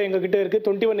 Plus கூட எங்க கிட்ட இருக்கு.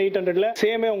 21,800ல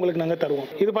சேமே உங்களுக்கு நாங்க தருவோம்.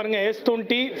 இது பாருங்க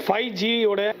S20 5G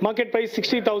ஓட market price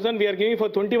 60,000 we are giving for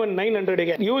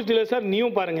 21,900. used இல்ல சார். நியூ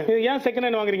பாருங்க. இது ஏன் செகண்ட்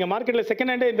ஹேண்ட் வாங்குறீங்க? மார்க்கெட்ல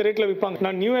செகண்ட் ஹேண்டே இந்த ரேட்ல விப்பாங்க.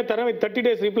 நான் நியூவே தரேன் with 30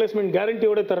 days replacement guarantee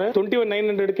ஓட தரேன்.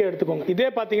 21,900க்கு எடுத்துக்கோங்க. இதே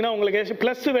பாத்தீங்கன்னா உங்களுக்கு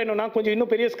பிளஸ் வேணும்னா கொஞ்சம்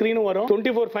இன்னும் பெரிய ஸ்கிரீனும் வரும்.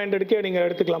 24,500க்கு நீங்க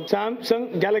எடுத்துக்கலாம். Samsung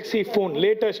Galaxy phone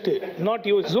latest not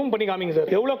used. zoom பண்ணி காமிங்க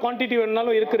சார். எவ்வளவு குவாண்டிட்டி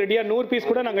வேணும்னாலும் இருக்கு ரெடியா. 100 பீஸ்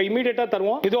கூட நாங்க இமிடியேட்டா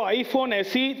தருவோம். இதோ iPhone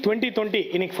SE 2020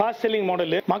 இன்னைக்கு fast selling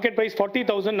model. Market price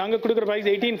 40,000. நாங்க கொடுக்குற பிரைஸ்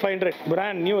 18,500.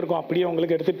 brand new இருக்கும். அப்படியே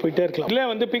உங்களுக்கு எடுத்துட்டு போயிட்டே இருக்கலாம். இல்ல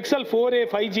வந்து Pixel 4a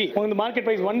 5G உங்களுக்கு மார்க்கெட்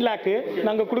பிரைஸ் 1 lakh.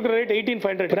 நாங்க கொடுக்குற ரேட்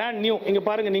 18,500. brand new. இங்க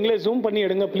பாருங்க நீங்களே zoom பண்ணி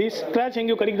எடுங்க ப்ளீஸ். ப்ளீஸ். ஸ்கிராச்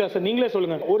எங்கேயும் கிடைக்குதா சார்? நீங்களே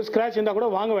சொல்லுங்க. ஒரு ஸ்கிராச் இருந்தா கூட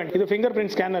வாங்க வேண்டாம். இது ஃபிங்கர்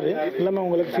பிரிண்ட் ஸ்கேனர் எல்லாமே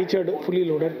உங்களுக்கு featured fully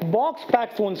loaded box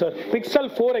pack phone sir. Pixel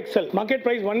 4 XL market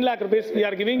price 1 lakh rupees. We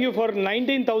are giving you for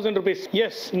 19,000 rupees.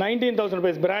 Yes, 19,000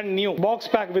 rupees, brand new box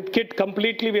pack with kit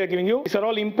completely. We are giving you. These are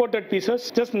all imported pieces.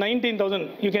 Just 19,000.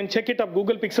 You can check it up.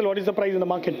 Google Pixel. What is the price in the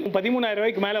market? 13,000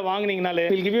 ரூபாய்க்கு மேல வாங்குனீங்கனாலே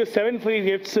we'll give you 7 free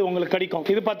gifts உங்களுக்கு கிடைக்கும்.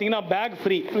 இது பாத்தீங்கன்னா bag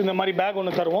free. இந்த மாதிரி back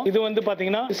ஒன்னு தருவோம். இது வந்து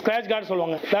பாத்தீங்கன்னா ஸ்கிராச் கார்டு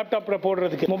சொல்லுவாங்க. லேப்டாப்ல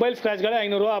போடுறதுக்கு மொபைல் ஸ்கிராச் கார்டு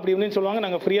 500 ரூபாய் அப்படி இப்படின்னு சொல்லுவாங்க.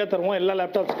 நாங்க ஃப்ரீயா தருவோம் எல்லா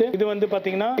லேப்டாப்ஸ்க்கு. இது வந்து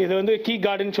பாத்தீங்கன்னா இது வந்து கீ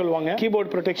கார்டுன்னு சொல்லுவாங்க.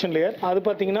 Keyboard protection layer. அது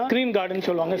பாத்தீங்கன்னா ஸ்கிரீன் கார்டுன்னு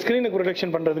சொல்லுவாங்க. ஸ்கிரீனுக்கு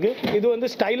ப்ரொடெக்ஷன் பண்றதுக்கு. இது வந்து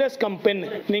ஸ்டைலஸ் கம் பென்.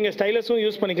 நீங்க ஸ்டைலஸும்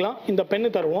யூஸ் பண்ணிக்கலாம். இந்த பென்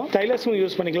தருவோம். ஸ்டைலஸும்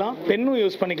யூஸ் பண்ணிக்கலாம். பென்னும்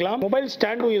யூஸ் பண்ணிக்கலாம். மொபைல்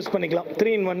ஸ்டாண்டும் யூஸ் பண்ணிக்கலாம்.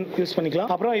 3-in-1 யூஸ் பண்ணிக்கலாம்.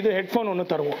 அப்புறம் இது ஹெட்போன் ஒன்னு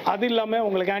தருவோம். அது இல்லாம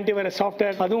உங்களுக்கு ஆன்டிவைரஸ்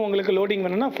சாஃப்ட்வேர் அதுவும் உங்களுக்கு லோடிங்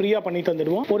வேணும்னா ஃப்ரீயா பண்ணி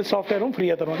தந்துடுவோம். ஒரு சாஃப்ட்வேரும்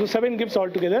ஃப்ரீயா தருவோம். So 7 gifts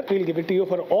all together. We'll give it to you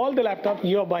for all the laptop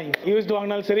you are buying. Used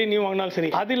வாங்கினாலும் சரி, நியூ வாங்கினாலும் சரி.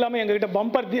 அது இல்லாம எங்க கிட்ட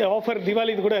பம்பர் ஆஃபர்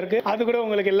தீபாவளி கூட இருக்கு. அது கூட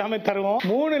உங்களுக்கு எல்லாமே தருவோம்.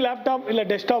 3 லேப்டாப் இல்ல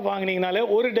டெஸ்க்டாப் வாங்குனீங்கனாலே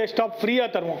ஒரு டெஸ்க்டாப் ஃப்ரீயா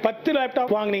தருவோம். 10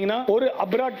 லேப்டாப் வாங்குனீங்கன்னா ஒரு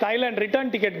abroad Thailand return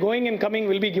ticket going and coming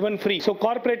will be given free. So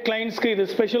corporate clients க்கு இது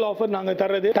ஸ்பெஷல் ஆஃபர் நாங்க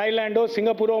தரது. தாய்லாண்டோ,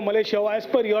 சிங்கப்பூரோ, மலேசியாவோ as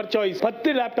per your choice.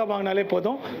 10 laptop வாங்கினாலே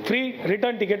போதும் ஃப்ரீ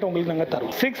ரிட்டர்ன் டிக்கெட் உங்களுக்கு நாங்க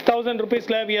தரோம். 6,000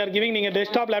 rupeesல we are giving. நீங்க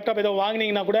டெஸ்க்டாப் லேப்டாப் ஏதோ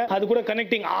வாங்குனீங்கன்னா கூட அது கூட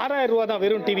கனெக்டிங் 6,000 ரூபாய் தான்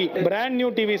வெறும் TV. Brand new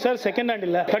TV sir, second hand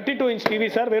இல்ல. 32 inch டிவி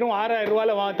சார், வெறும் 6,000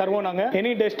 ரூபாயில தருவோம் நாங்க.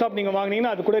 எனி டெஸ்க்டாப் நீங்க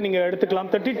வாங்குனீங்கன்னா அது கூட நீங்க எடுத்துக்கலாம்.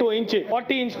 32 inch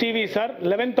 40 inch டிவி சார்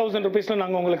 11,000 rupeesல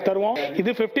நாங்க உங்களுக்கு தருவோம்.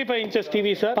 இது 55 inches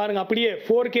டிவி சார். பாருங்க அப்படியே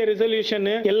 4K ரெசல்யூஷன்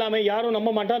எல்லாமே யாரும் நம்ப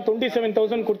மாட்டான்.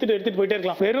 27,000 கொடுத்துட்டு எடுத்துட்டு போயிட்டே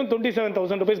இருக்கலாம். வெறும்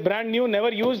 27,000 rupees, brand new,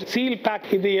 never used, seal pack.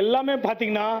 இது எல்லாமே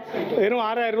பாத்தீங்கன்னா வெறும்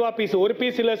 6,000 ரூபாய் பீஸ். ஒரு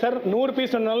பீஸ் இல்ல சார், 100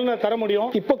 பீஸ் வேணாலும் தர முடியும்.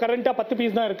 இப்போ கரண்டா 10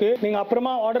 பீஸ் தான் இருக்கு. நீங்க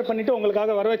அப்புறமா ஆர்டர் பண்ணிட்டு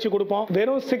உங்களுக்காக வர வச்சு கொடுப்போம்.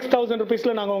 வெறும் 6,000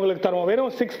 rupeesல நாங்க உங்களுக்கு தருவோம்.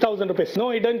 வெறும் 6,000 rupees, no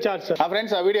hidden charge sir.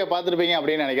 Friends, video பார்த்துருப்பீங்க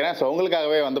அப்படின்னு நினைக்கிறேன். ஸோ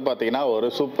உங்களுக்காகவே வந்து பாத்தீங்கன்னா ஒரு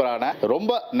சூப்பரான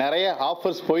ரொம்ப நிறைய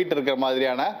ஆஃபர்ஸ் போயிட்டு இருக்கிற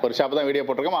மாதிரியான ஒரு ஷாப் தான் வீடியோ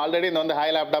போட்டிருக்கோம். ஆல்ரெடி இந்த வந்து ஹை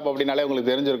லேப்டாப் அப்படின்னாலே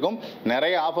உங்களுக்கு தெரிஞ்சிருக்கும்.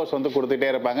 நிறைய ஆஃபர்ஸ் வந்து கொடுத்துட்டே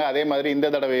இருப்பாங்க. அதே மாதிரி இந்த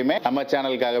தடவையுமே நம்ம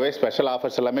சேனலுக்காகவே ஸ்பெஷல்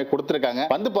ஆஃபர்ஸ் எல்லாமே கொடுத்துருக்காங்க.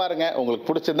 வந்து பாருங்க, உங்களுக்கு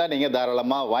பிடிச்சிருந்தா நீங்க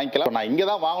தாராளமா வாங்கிக்கலாம். நான் இங்க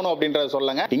தான் வாங்கணும் அப்படின்றத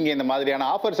சொல்லுங்க. இங்க இந்த மாதிரியான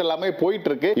ஆஃபர்ஸ் எல்லாமே போயிட்டு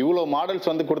இருக்கு. இவ்வளவு மாடல்ஸ்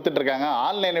வந்து கொடுத்துட்டு இருக்காங்க.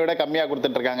 ஆன்லைனை விட கம்மியா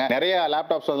கொடுத்துட்டு இருக்காங்க. நிறைய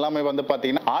லேப்டாப்ஸ் எல்லாமே வந்து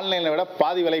பாத்தீங்கன்னா ஆன்லைனை விட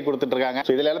பாதி விலை கொடுத்துட்டு இருக்காங்க.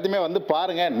 ஸோ இதுல எல்லாத்தையுமே வந்து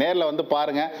பாருங்க, நேர்ல வந்து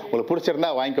பாருங்க. உங்களுக்கு பிடிச்சிருந்தா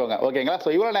வாங்கிக்கோங்க. ஓகேங்களா? ஸோ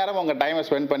இவ்வளவு நேரம் உங்க டைமை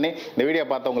ஸ்பெண்ட் பண்ணி இந்த வீடியோ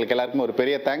பார்த்தவங்களுக்கு எல்லாருக்கும் ஒரு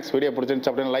பெரிய தேங்க்ஸ். வீடியோ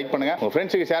பிடிச்சிருந்துச்சு அப்படின்னு லைக் பண்ணுங்க, உங்க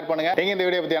ஃப்ரெண்ட்ஸுக்கு ஷேர் பண்ணுங்க. நீங்க இந்த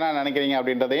வீடியோ பத்தி என்ன நினைக்கிறீங்க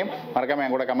அப்படின்றதையும் மறக்காம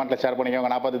என் கூட கமெண்ட்ல ஷேர்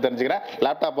பண்ணிக்கோங்க. நான் பார்த்து தெரிஞ்சுக்கிறேன்.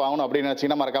 லேப்டாப் வாங்கணும் அப்படின்னு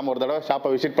நினைச்சீங்கன்னா மறக்காம ஒரு தடவை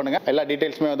ஷாப்பை விசிட் பண்ணுங்க. எல்லா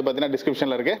டீடைல்ஸுமே வந்து பாத்தீங்கன்னா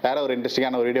டிஸ்கிரிப்ஷன்ல இருக்கு. வேற ஒரு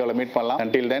இன்ட்ரெஸ்டிங்கான ஒரு வீடியோல மீட் பண்ணலாம்.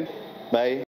 Until then,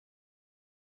 bye.